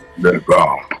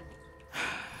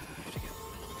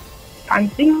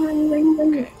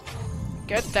 Okay.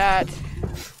 Get that.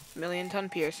 1,000,000-ton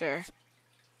piercer.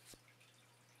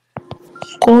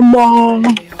 Come on.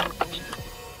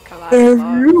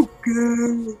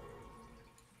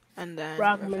 And then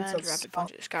Fragments revenge, of rapid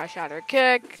punch, sky shatter,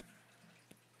 kick.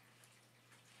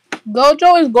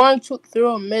 Gojo is going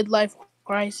through a midlife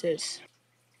crisis.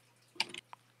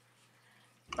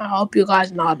 I hope you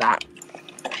guys know that.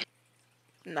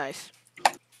 Nice.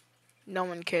 No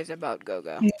one cares about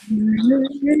Go-Go.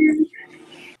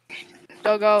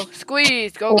 Go-Go.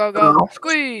 Squeeze. Go, go, go.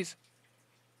 Squeeze.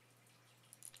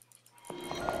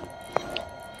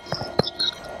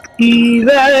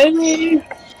 Even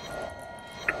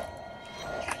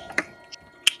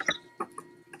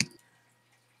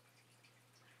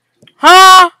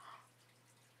Huh?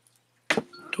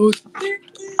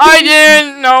 I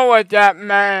didn't know what that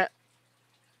meant.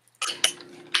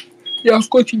 yeah, of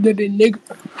course you did it, nigga.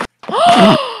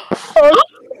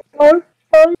 I'm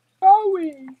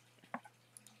sorry.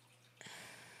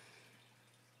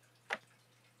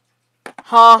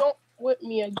 Huh? Don't whip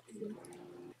me again.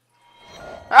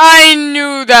 I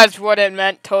knew that's what it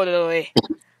meant totally.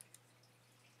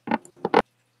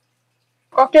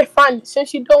 Okay, fine.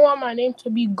 Since you don't want my name to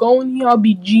be Goni, I'll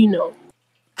be Gino.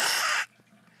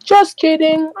 Just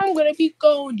kidding. I'm gonna be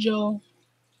Gojo.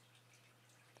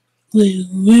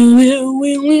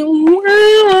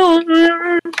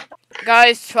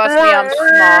 Guys, trust me, I'm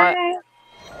smart.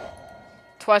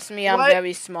 Trust me, I'm What?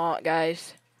 very smart,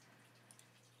 guys.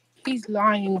 He's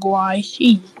lying, guys.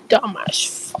 He's dumb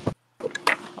as fuck.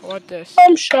 What this?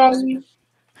 I'm sorry.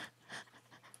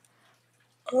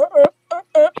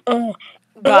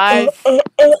 Guys,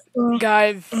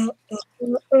 guys,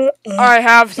 I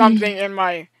have something in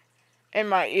my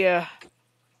ear.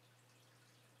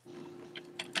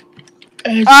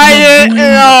 I didn't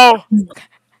know.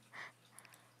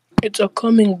 It's a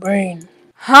coming brain.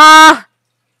 Huh?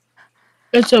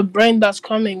 It's a brain that's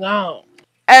coming out.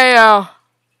 Ayo.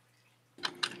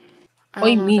 I What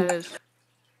do don't you know what mean? that is.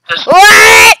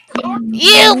 What?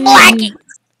 You blackie.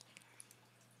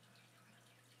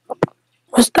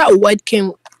 What's that white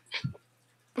came?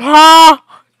 Huh?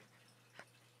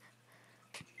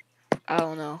 I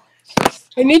don't know. It's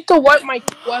just... I need to wipe my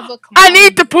 12 I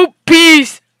need to poop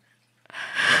peas.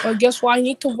 Well, guess what? I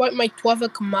need to wipe my 12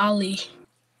 kamali.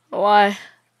 Why?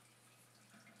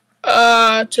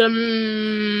 To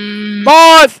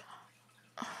Both.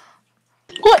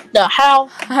 what the hell?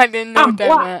 I didn't know I'm what that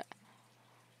black. meant.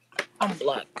 I'm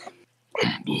black.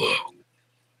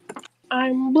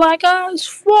 I'm black as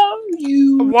fuck,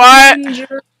 you What?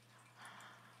 danger.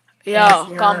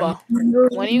 Yo, combo.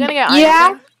 When are you gonna get Iron Yeah?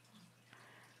 Sing?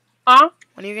 Huh?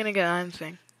 When are you gonna get Iron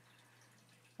Sing?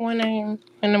 When I'm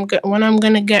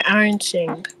gonna get Iron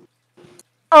Sing.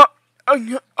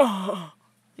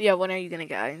 Yeah, when are you gonna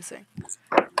get Iron Sing?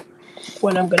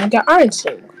 When I'm gonna get Iron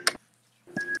Sing.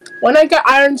 When I get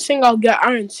Iron Sing, I'll get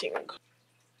Iron Sing.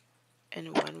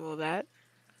 And when will that?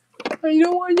 I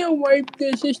don't wanna wipe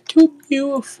this. It's too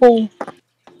beautiful.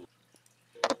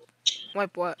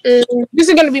 Wipe what? This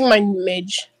is gonna be my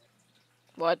mage.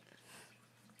 What?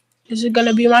 This is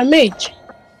gonna be my mage.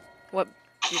 What?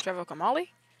 You travel Kamali?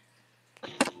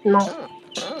 No.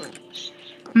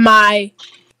 My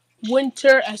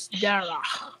Winter Esdera.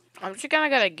 I'm just gonna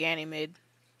get a Ganymede.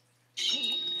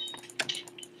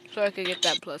 So I could get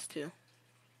that +2.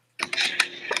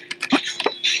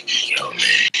 Kill me.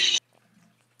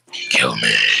 Kill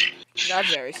me.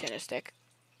 That's very cynistic.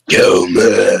 Kill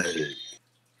me.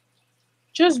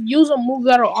 Just use a move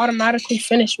that'll automatically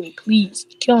finish me, please.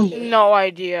 Kill me. No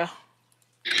idea.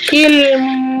 Kill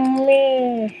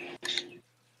me.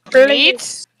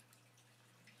 Meat?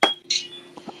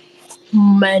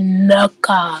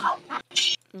 Manaka.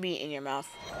 Meat in your mouth.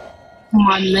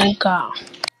 Manaka.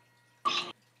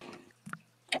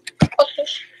 Okay.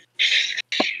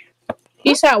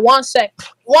 He said 1 sec.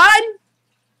 1,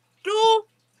 2,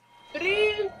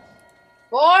 3,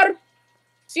 4, 5,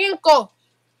 6,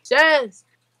 7,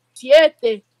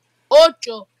 8,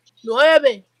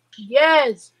 9,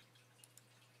 10.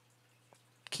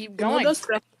 Keep going.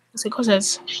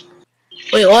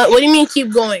 Wait, what do you mean keep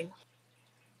going?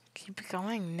 Keep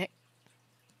going, Nick.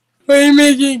 What do you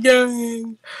mean keep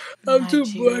going? I'm too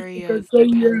black Nigeria's to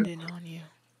Nigeria. dependent on you.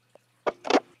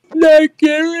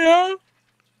 Nigeria?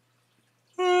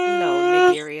 No,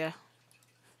 Nigeria.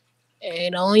 Hey,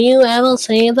 don't you ever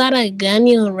say that again,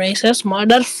 you racist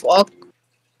motherfucker.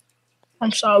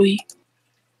 I'm sorry.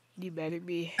 You better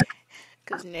be.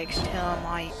 Because next time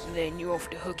I ain't letting you off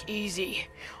the hook easy.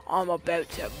 I'm about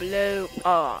to blow.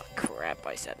 Oh, crap.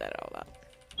 I said that out loud.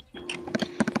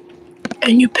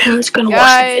 And your parents gonna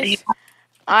watch the video.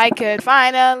 I could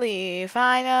finally. Shut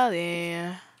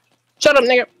up,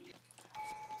 nigga.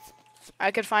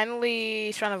 I could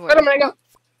finally. Shut up, nigga.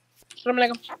 Shut up,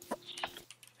 nigga.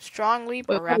 Strong leap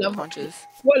or rapid punches?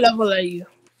 What level are you?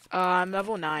 I'm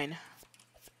level 9.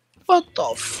 What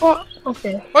the fuck?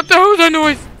 Okay. What the hell is that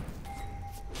noise?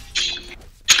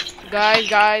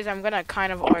 Guys, I'm gonna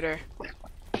kind of order.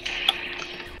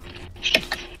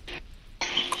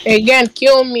 Again,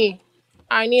 kill me.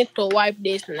 I need to wipe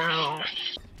this now.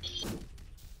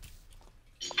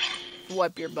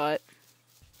 Wipe your butt.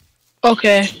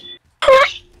 Okay.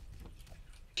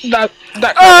 That kind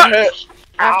Uh, of hurt.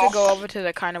 I have to Ow. go over to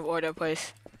the kind of order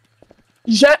place.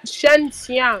 Shen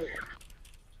Xiang.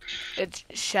 It's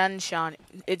Shenzhen.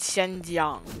 It's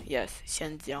Shenzhen. Yes,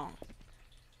 Shenzhen.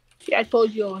 See, I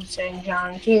told you it was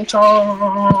Shenzhen. King Chong.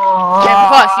 And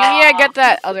plus, you need to get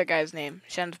that other guy's name.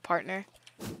 Shen's partner.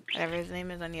 Whatever his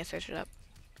name is, I need to search it up.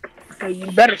 Hey,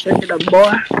 you better search it up,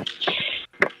 boy.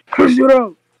 Search it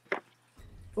up.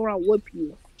 Or I'll whip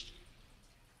you.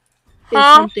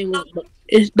 Huh?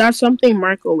 That's something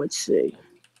Marco would say.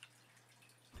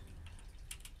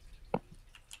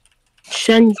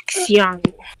 Shen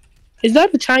Xiang. Is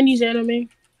that a Chinese anime?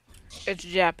 It's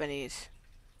Japanese.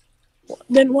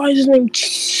 Then why is his name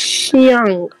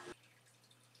Xiang?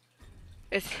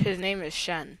 His name is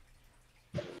Shen.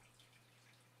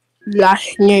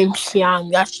 Last name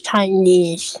Xiang. That's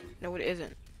Chinese. No, it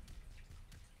isn't.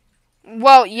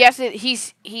 Well, yes,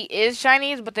 he is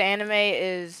Chinese, but the anime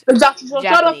is Exactly. So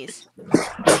Japanese.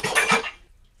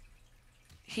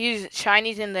 He's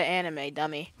Chinese in the anime,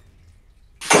 dummy.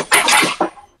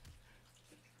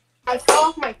 I fell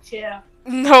off my chair.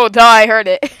 No, duh, I heard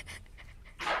it.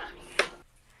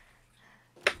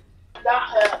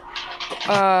 That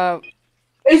hurt.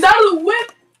 Is that a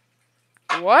whip?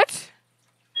 What?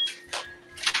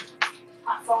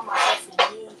 I found myself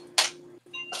a new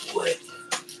whip.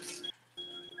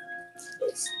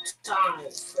 It's time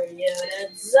for you to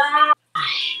die.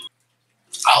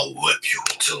 I'll whip you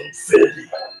until infinity.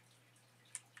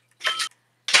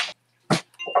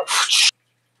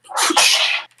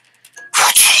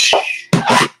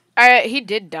 He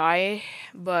did die,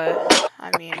 but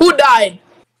I mean, Who died?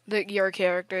 your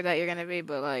character that you're gonna be,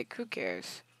 but like, who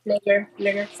cares?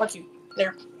 Nigger, fuck you.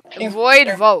 There.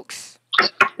 Void Vokes.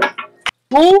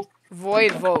 Who?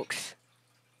 Void Vokes.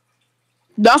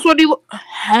 That's what he.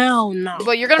 Hell no.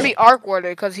 But you're gonna be Arc Warder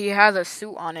because he has a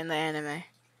suit on in the anime.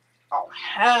 Oh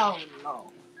hell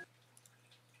no.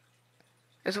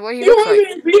 That's what he looks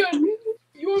like.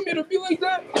 You want me to be like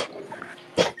that?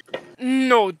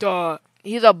 No, duh.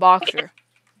 He's a boxer.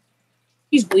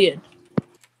 He's weird.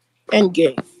 And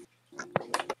gay.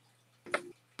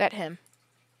 That him.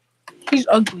 He's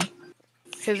ugly.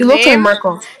 His He name, looks like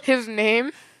Marco. His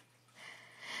name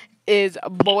is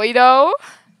Boido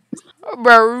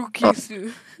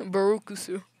Barukusu.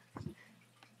 Barukusu.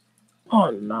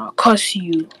 Oh no, cuss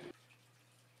you.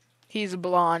 He's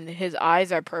blonde. His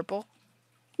eyes are purple.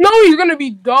 No, he's gonna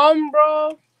be dumb,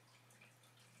 bro.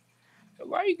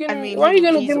 Why are you gonna? I mean, why are you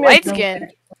gonna he's give me light a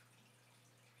skinned.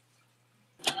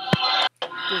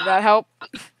 Does that help?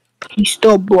 He's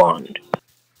still blonde.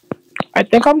 I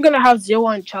think I'm gonna have 0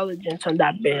 intelligence on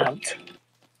that build.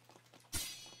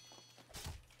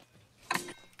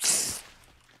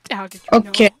 How did you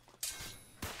Okay.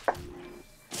 know?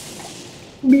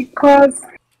 Because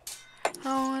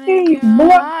I wanna Hey, get boy.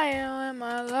 higher with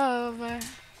my lover.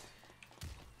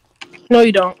 no,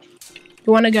 you don't.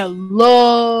 You wanna get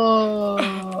low.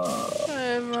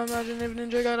 Imagine if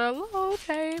Ninja got a low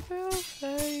tape.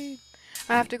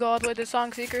 I have to go all the way to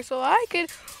Song Seeker so I could.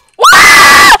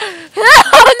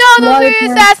 Oh no, those are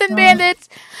assassin bandits.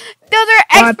 Those are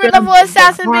expert level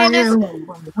assassin bandits.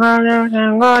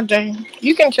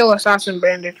 You can kill assassin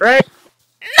bandits, right?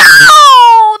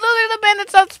 No, those are the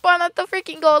bandits that spawn at the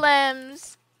freaking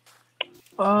golems.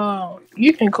 Oh,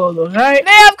 you can kill those, right?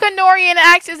 They have Kandorian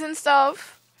axes and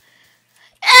stuff.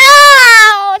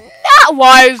 Ow! No!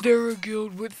 Why is there a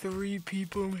guild with 3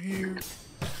 people here?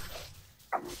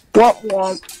 What?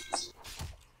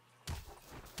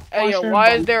 Hey yo,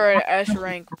 why is there an S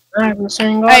rank? Hey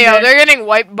Hey yo, they're getting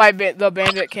wiped by the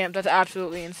bandit camp. That's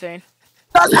absolutely insane.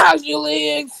 That's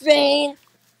actually insane.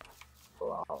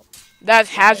 That's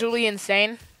casually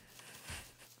insane.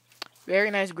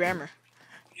 Very nice grammar.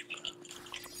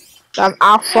 That's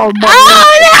awful. Oh no!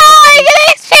 I'm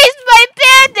getting chased by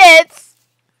bandits!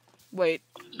 Wait,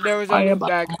 there was a loot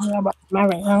bag.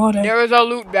 There was a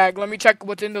loot bag. Let me check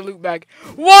what's in the loot bag.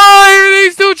 Why are they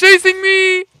still chasing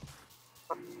me?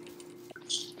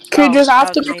 You just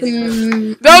have to.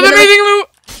 That was amazing loot!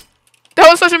 That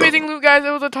was such amazing loot, guys. It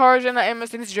was a Tarj and an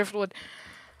Amazon's Driftwood.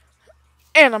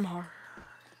 And I'm hard.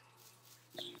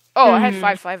 Oh, I had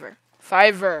 5 fiber.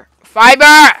 Fiber!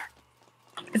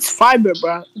 It's fiber,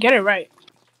 bro. Get it right.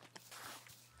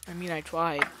 I mean, I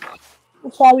tried.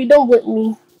 Sorry, don't whip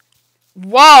me.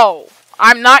 Whoa!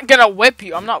 I'm not gonna whip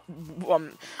you. I'm not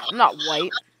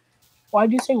white.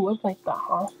 Why'd you say whip like that,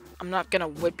 huh? I'm not gonna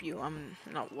whip you. I'm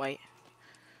not white.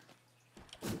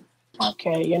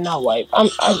 Okay, you're not white. I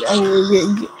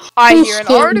I'm hear an scared.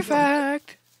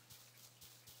 artifact.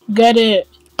 Get it,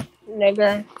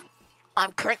 nigga.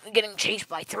 I'm currently getting chased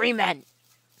by 3 men.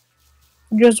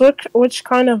 Just which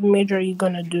kind of mage are you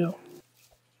gonna do?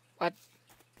 What?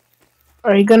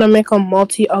 Are you gonna make a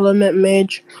multi-element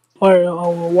mage or a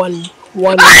one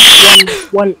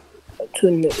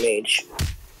attunement mage?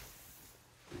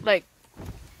 Like,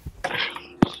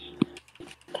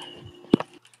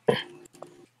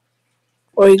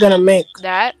 Or are you gonna make?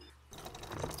 that?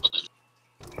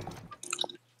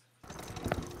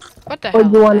 What the Or do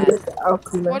hell you is want to that? make an What?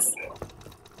 alchemist?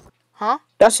 Huh?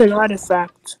 That's an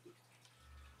artifact. So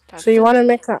That's you it? want to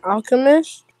make an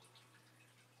alchemist?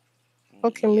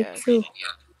 Okay, me Yes. too.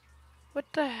 What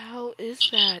the hell is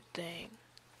that thing?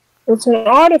 It's an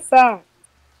artifact.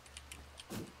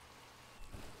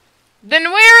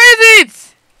 Then where is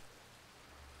it?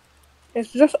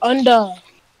 It's just under,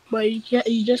 but you can't.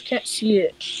 You just can't see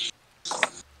it.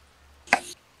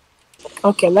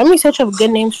 Okay, let me search up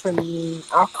good names for me.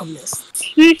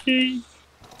 Alchemist.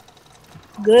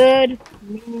 Good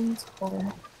names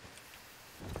for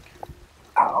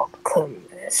I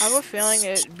have a feeling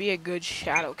alchemist. it'd be a good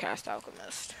Shadowcast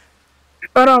alchemist.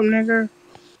 Shut up, nigga.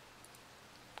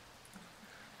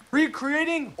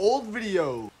 Recreating old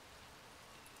video.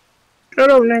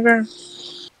 Shut up, nigga.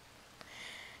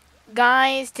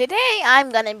 Guys, today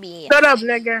I'm gonna be. Shut up,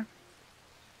 nigga.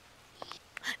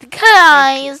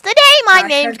 Guys, today my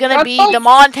name's gonna Shut be up.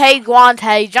 DeMonte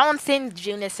Guante Johnson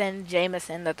Junison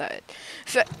Jameson III.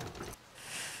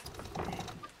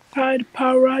 Pad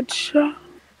Paracha.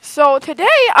 So today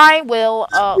I will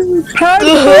Pad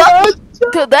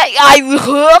Paracha. today I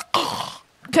will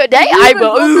today Did you I even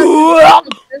know that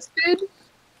will this existed?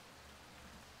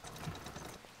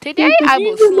 today Did I you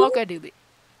will even smoke know? a doobie.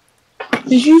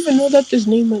 Did you even know that this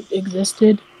name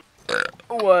existed?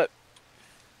 What?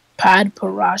 Pad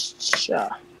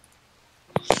Paracha.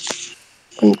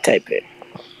 Let me type it.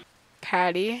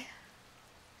 Patty.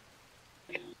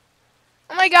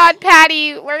 Oh my god,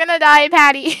 Patty, we're gonna die,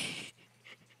 Patty.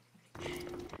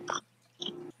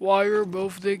 Why are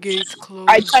both the gates I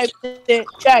closed? typed it.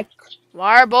 Check.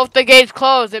 Why are both the gates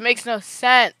closed? It makes no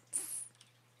sense.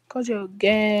 Cause you're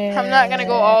gay. I'm not gonna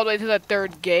go all the way to the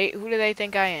 3rd gate. Who do they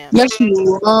think I am? Yes,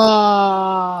 you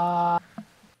are.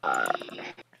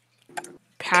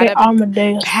 Okay,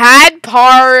 Amadeus. Pad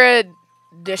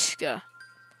Paradishka.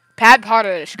 Pad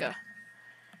Paradishka.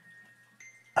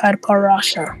 Pad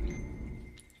Parasha.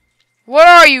 What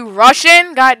are you,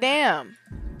 Russian? Goddamn.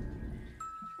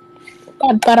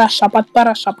 Pad Parasha. Pad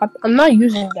Parasha. I'm not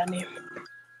using that name.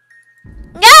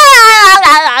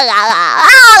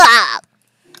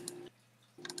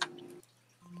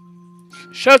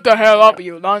 Shut the hell up,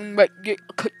 you long but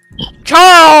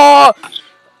Chow!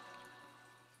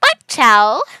 What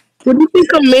chow? What do you think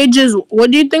a mage's?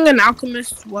 What do you think an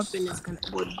alchemist's weapon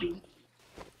would be?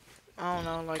 I don't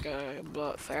know, like a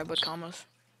flare blood commas.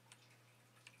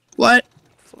 What?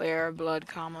 Flare blood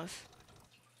commas.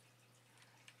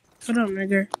 Shut up,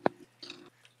 nigga.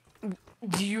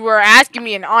 You were asking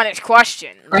me an honest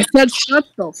question. I said shut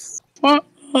the fuck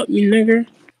up, you nigga.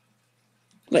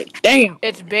 Like, damn.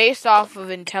 It's based off of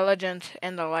intelligence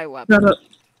and the light weapon. Shut up,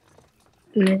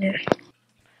 nigga.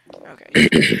 Okay, you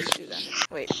can do that.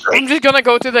 Wait, I'm just gonna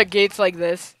go through the gates like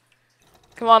this.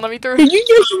 Come on, let me through. Did you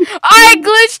just? I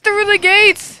glitched through the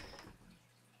gates!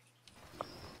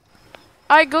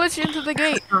 I glitched into the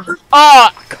gate.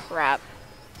 Oh, crap.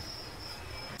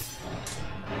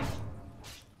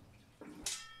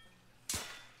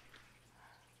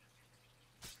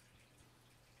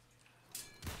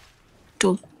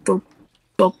 Duck, duck,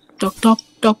 duck, duck, duck,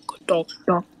 duck, duck,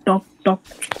 duck, duck, duck,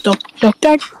 duck, duck,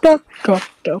 duck, duck, duck,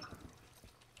 duck.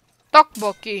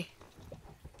 Tteokbokki.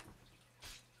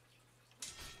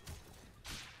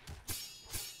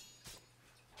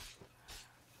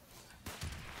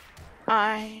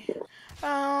 I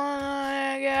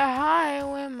wanna get high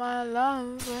with my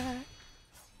lover.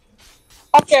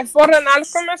 Okay, for an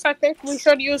alchemist, I think we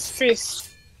should use fist.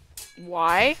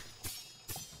 Why?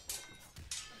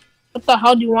 What the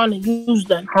hell do you want to use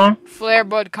then, huh? Flare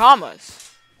blood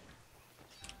commas.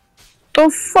 The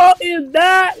fuck is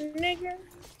that, nigga?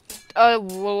 A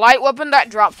light weapon that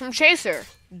drops from Chaser.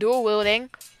 Dual wielding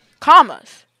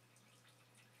commas.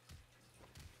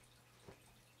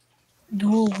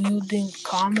 Dual wielding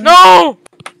commas? No!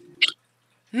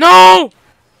 No!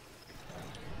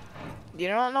 You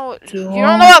don't know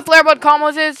what flare blood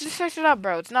combos is? Just search it up,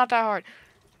 bro. It's not that hard.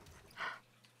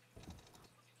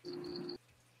 I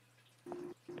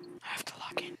have to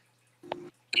log in.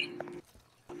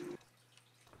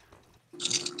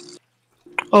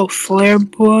 Oh, flare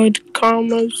blood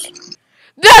commas.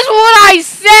 That's what I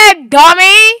said,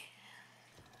 dummy!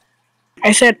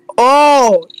 I said,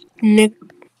 oh, Nick.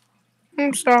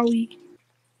 I'm sorry.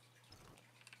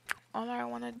 All I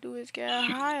wanna do is get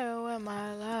higher with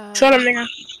my life. Shut up, nigga.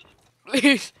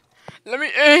 Please, let me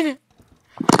in.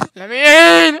 Let me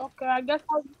in. Okay, I guess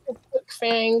I'll do a quick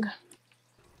thing.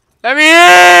 Let me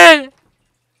in.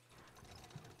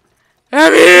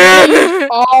 Let Did I me use in.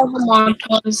 all the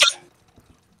mantuas?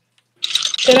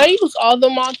 Did I use all the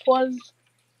mantuas?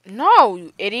 No,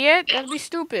 you idiot. That'd be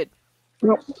stupid.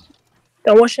 No.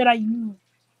 Then what should I use?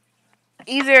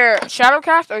 Either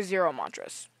Shadowcast or Zero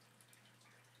Mantras.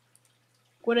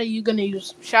 What are you gonna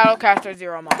use? Shadowcast or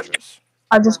Zero Mantras.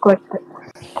 I just clicked it.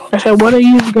 I said, what are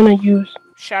you gonna use?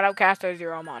 Shadowcast or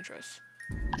Zero Mantras.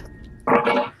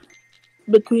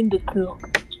 Between the two.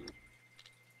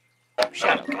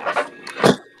 Shadowcast.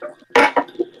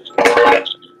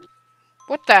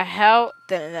 What the hell?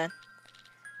 Dun-dun-dun.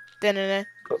 Dun-dun-dun.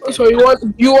 So you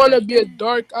want to be a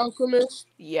dark alchemist?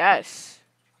 Yes.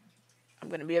 I'm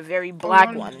gonna be a very Oh, you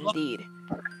black wanna one, be indeed.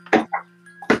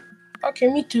 Okay,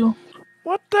 me too.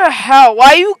 What the hell?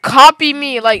 Why you copy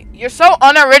me? Like, you're so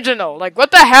unoriginal. Like, what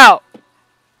the hell?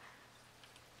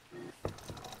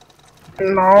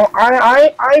 No,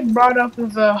 I brought up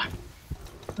the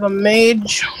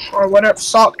mage or whatever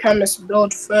salt chemist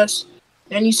build first.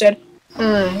 Then you said,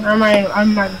 I might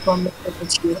as well mix it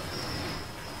with you.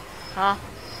 Huh?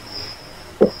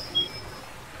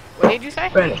 What did you say?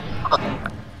 Ready.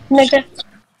 Nigga.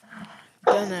 I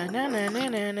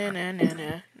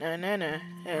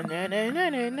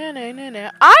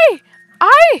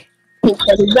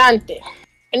Intelligente.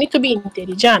 I need to be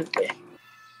intelligente.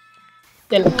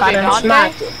 Then de Dante?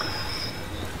 charismatic.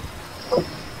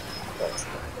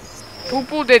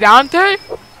 Tupu de Dante?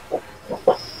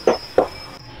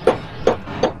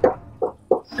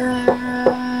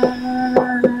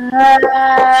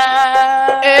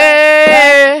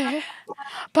 Eh,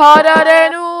 para de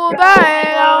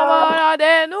nubaela, para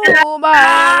de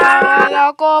nubaela,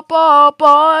 la copa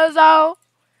posao.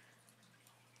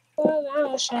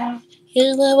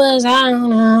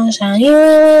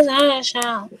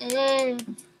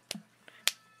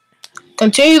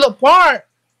 Continue the part.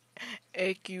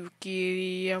 É que eu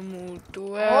queria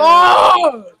muito ela.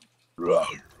 Oh!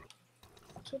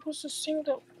 Supposed to sing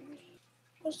the.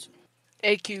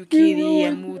 É que eu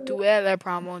queria muito ela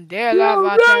pra mão dela,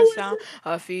 vá atenção.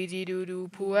 A fidi dudu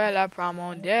por ela pra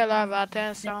mão dela, vá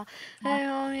atenção.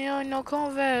 Eu não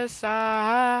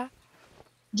conversa.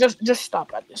 Just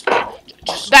stop at this point.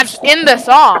 That's in the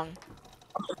song.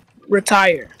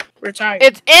 Retire.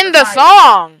 It's in the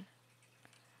song.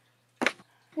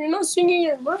 You're not singing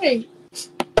it right.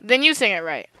 Then you sing it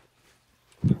right.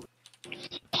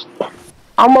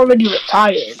 I'm already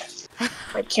retired.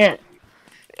 I can't.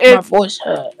 My voice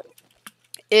hurt.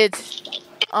 It's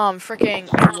freaking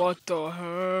what the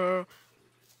hell?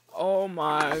 Oh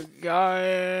my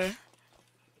god.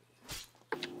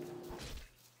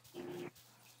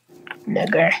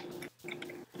 Nigger.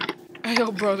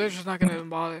 Yo, bro, they're just not gonna even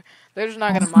bother. They're just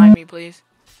not gonna mind me, please.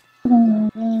 Ah!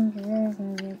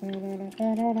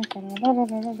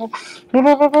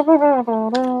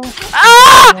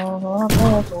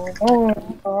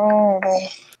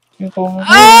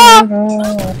 Ah!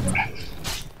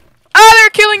 Ah, they're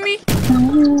killing me!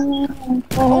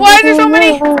 Why is there so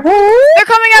many? They're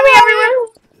coming at me everywhere!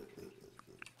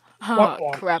 Oh,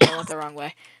 crap, I went the wrong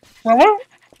way.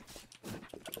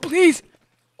 Please!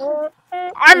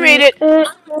 I made it!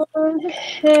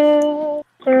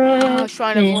 Oh,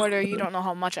 Shrine of Order, you don't know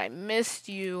how much I missed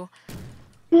you.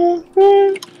 I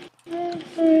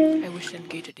wish to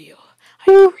engage a deal.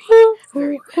 I agree.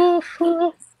 Very well.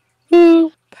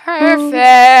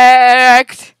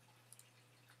 Perfect!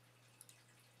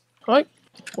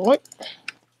 What?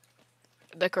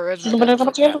 The charisma doesn't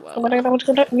look that well.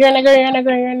 You're a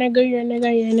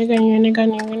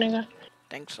nigga.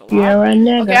 Thanks a lot. You're a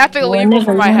nigga. Okay, I have to leave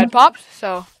before my head pops,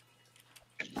 so.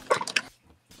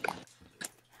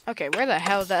 Okay, where the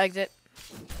hell is the exit?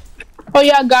 Oh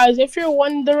yeah, guys, if you're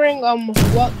wondering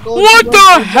what goes. What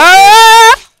the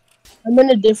hell? I'm in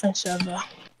a different server.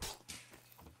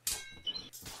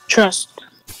 Trust.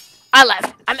 I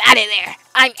left. I'm out of there.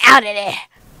 I'm out of there.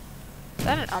 Is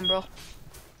that an umbral?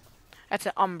 That's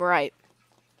an umbrite.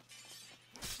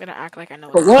 I'm gonna act like I know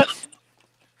what it is.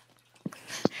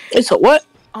 It's a what?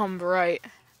 Umbrite.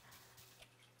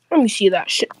 Let me see that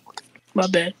shit. My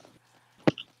bad.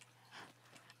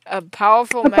 A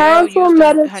powerful meadow used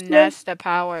to harness the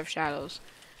power of shadows.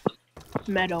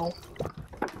 Meadow.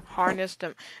 Harness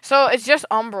them. So it's just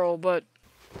umbral, but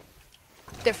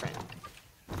different.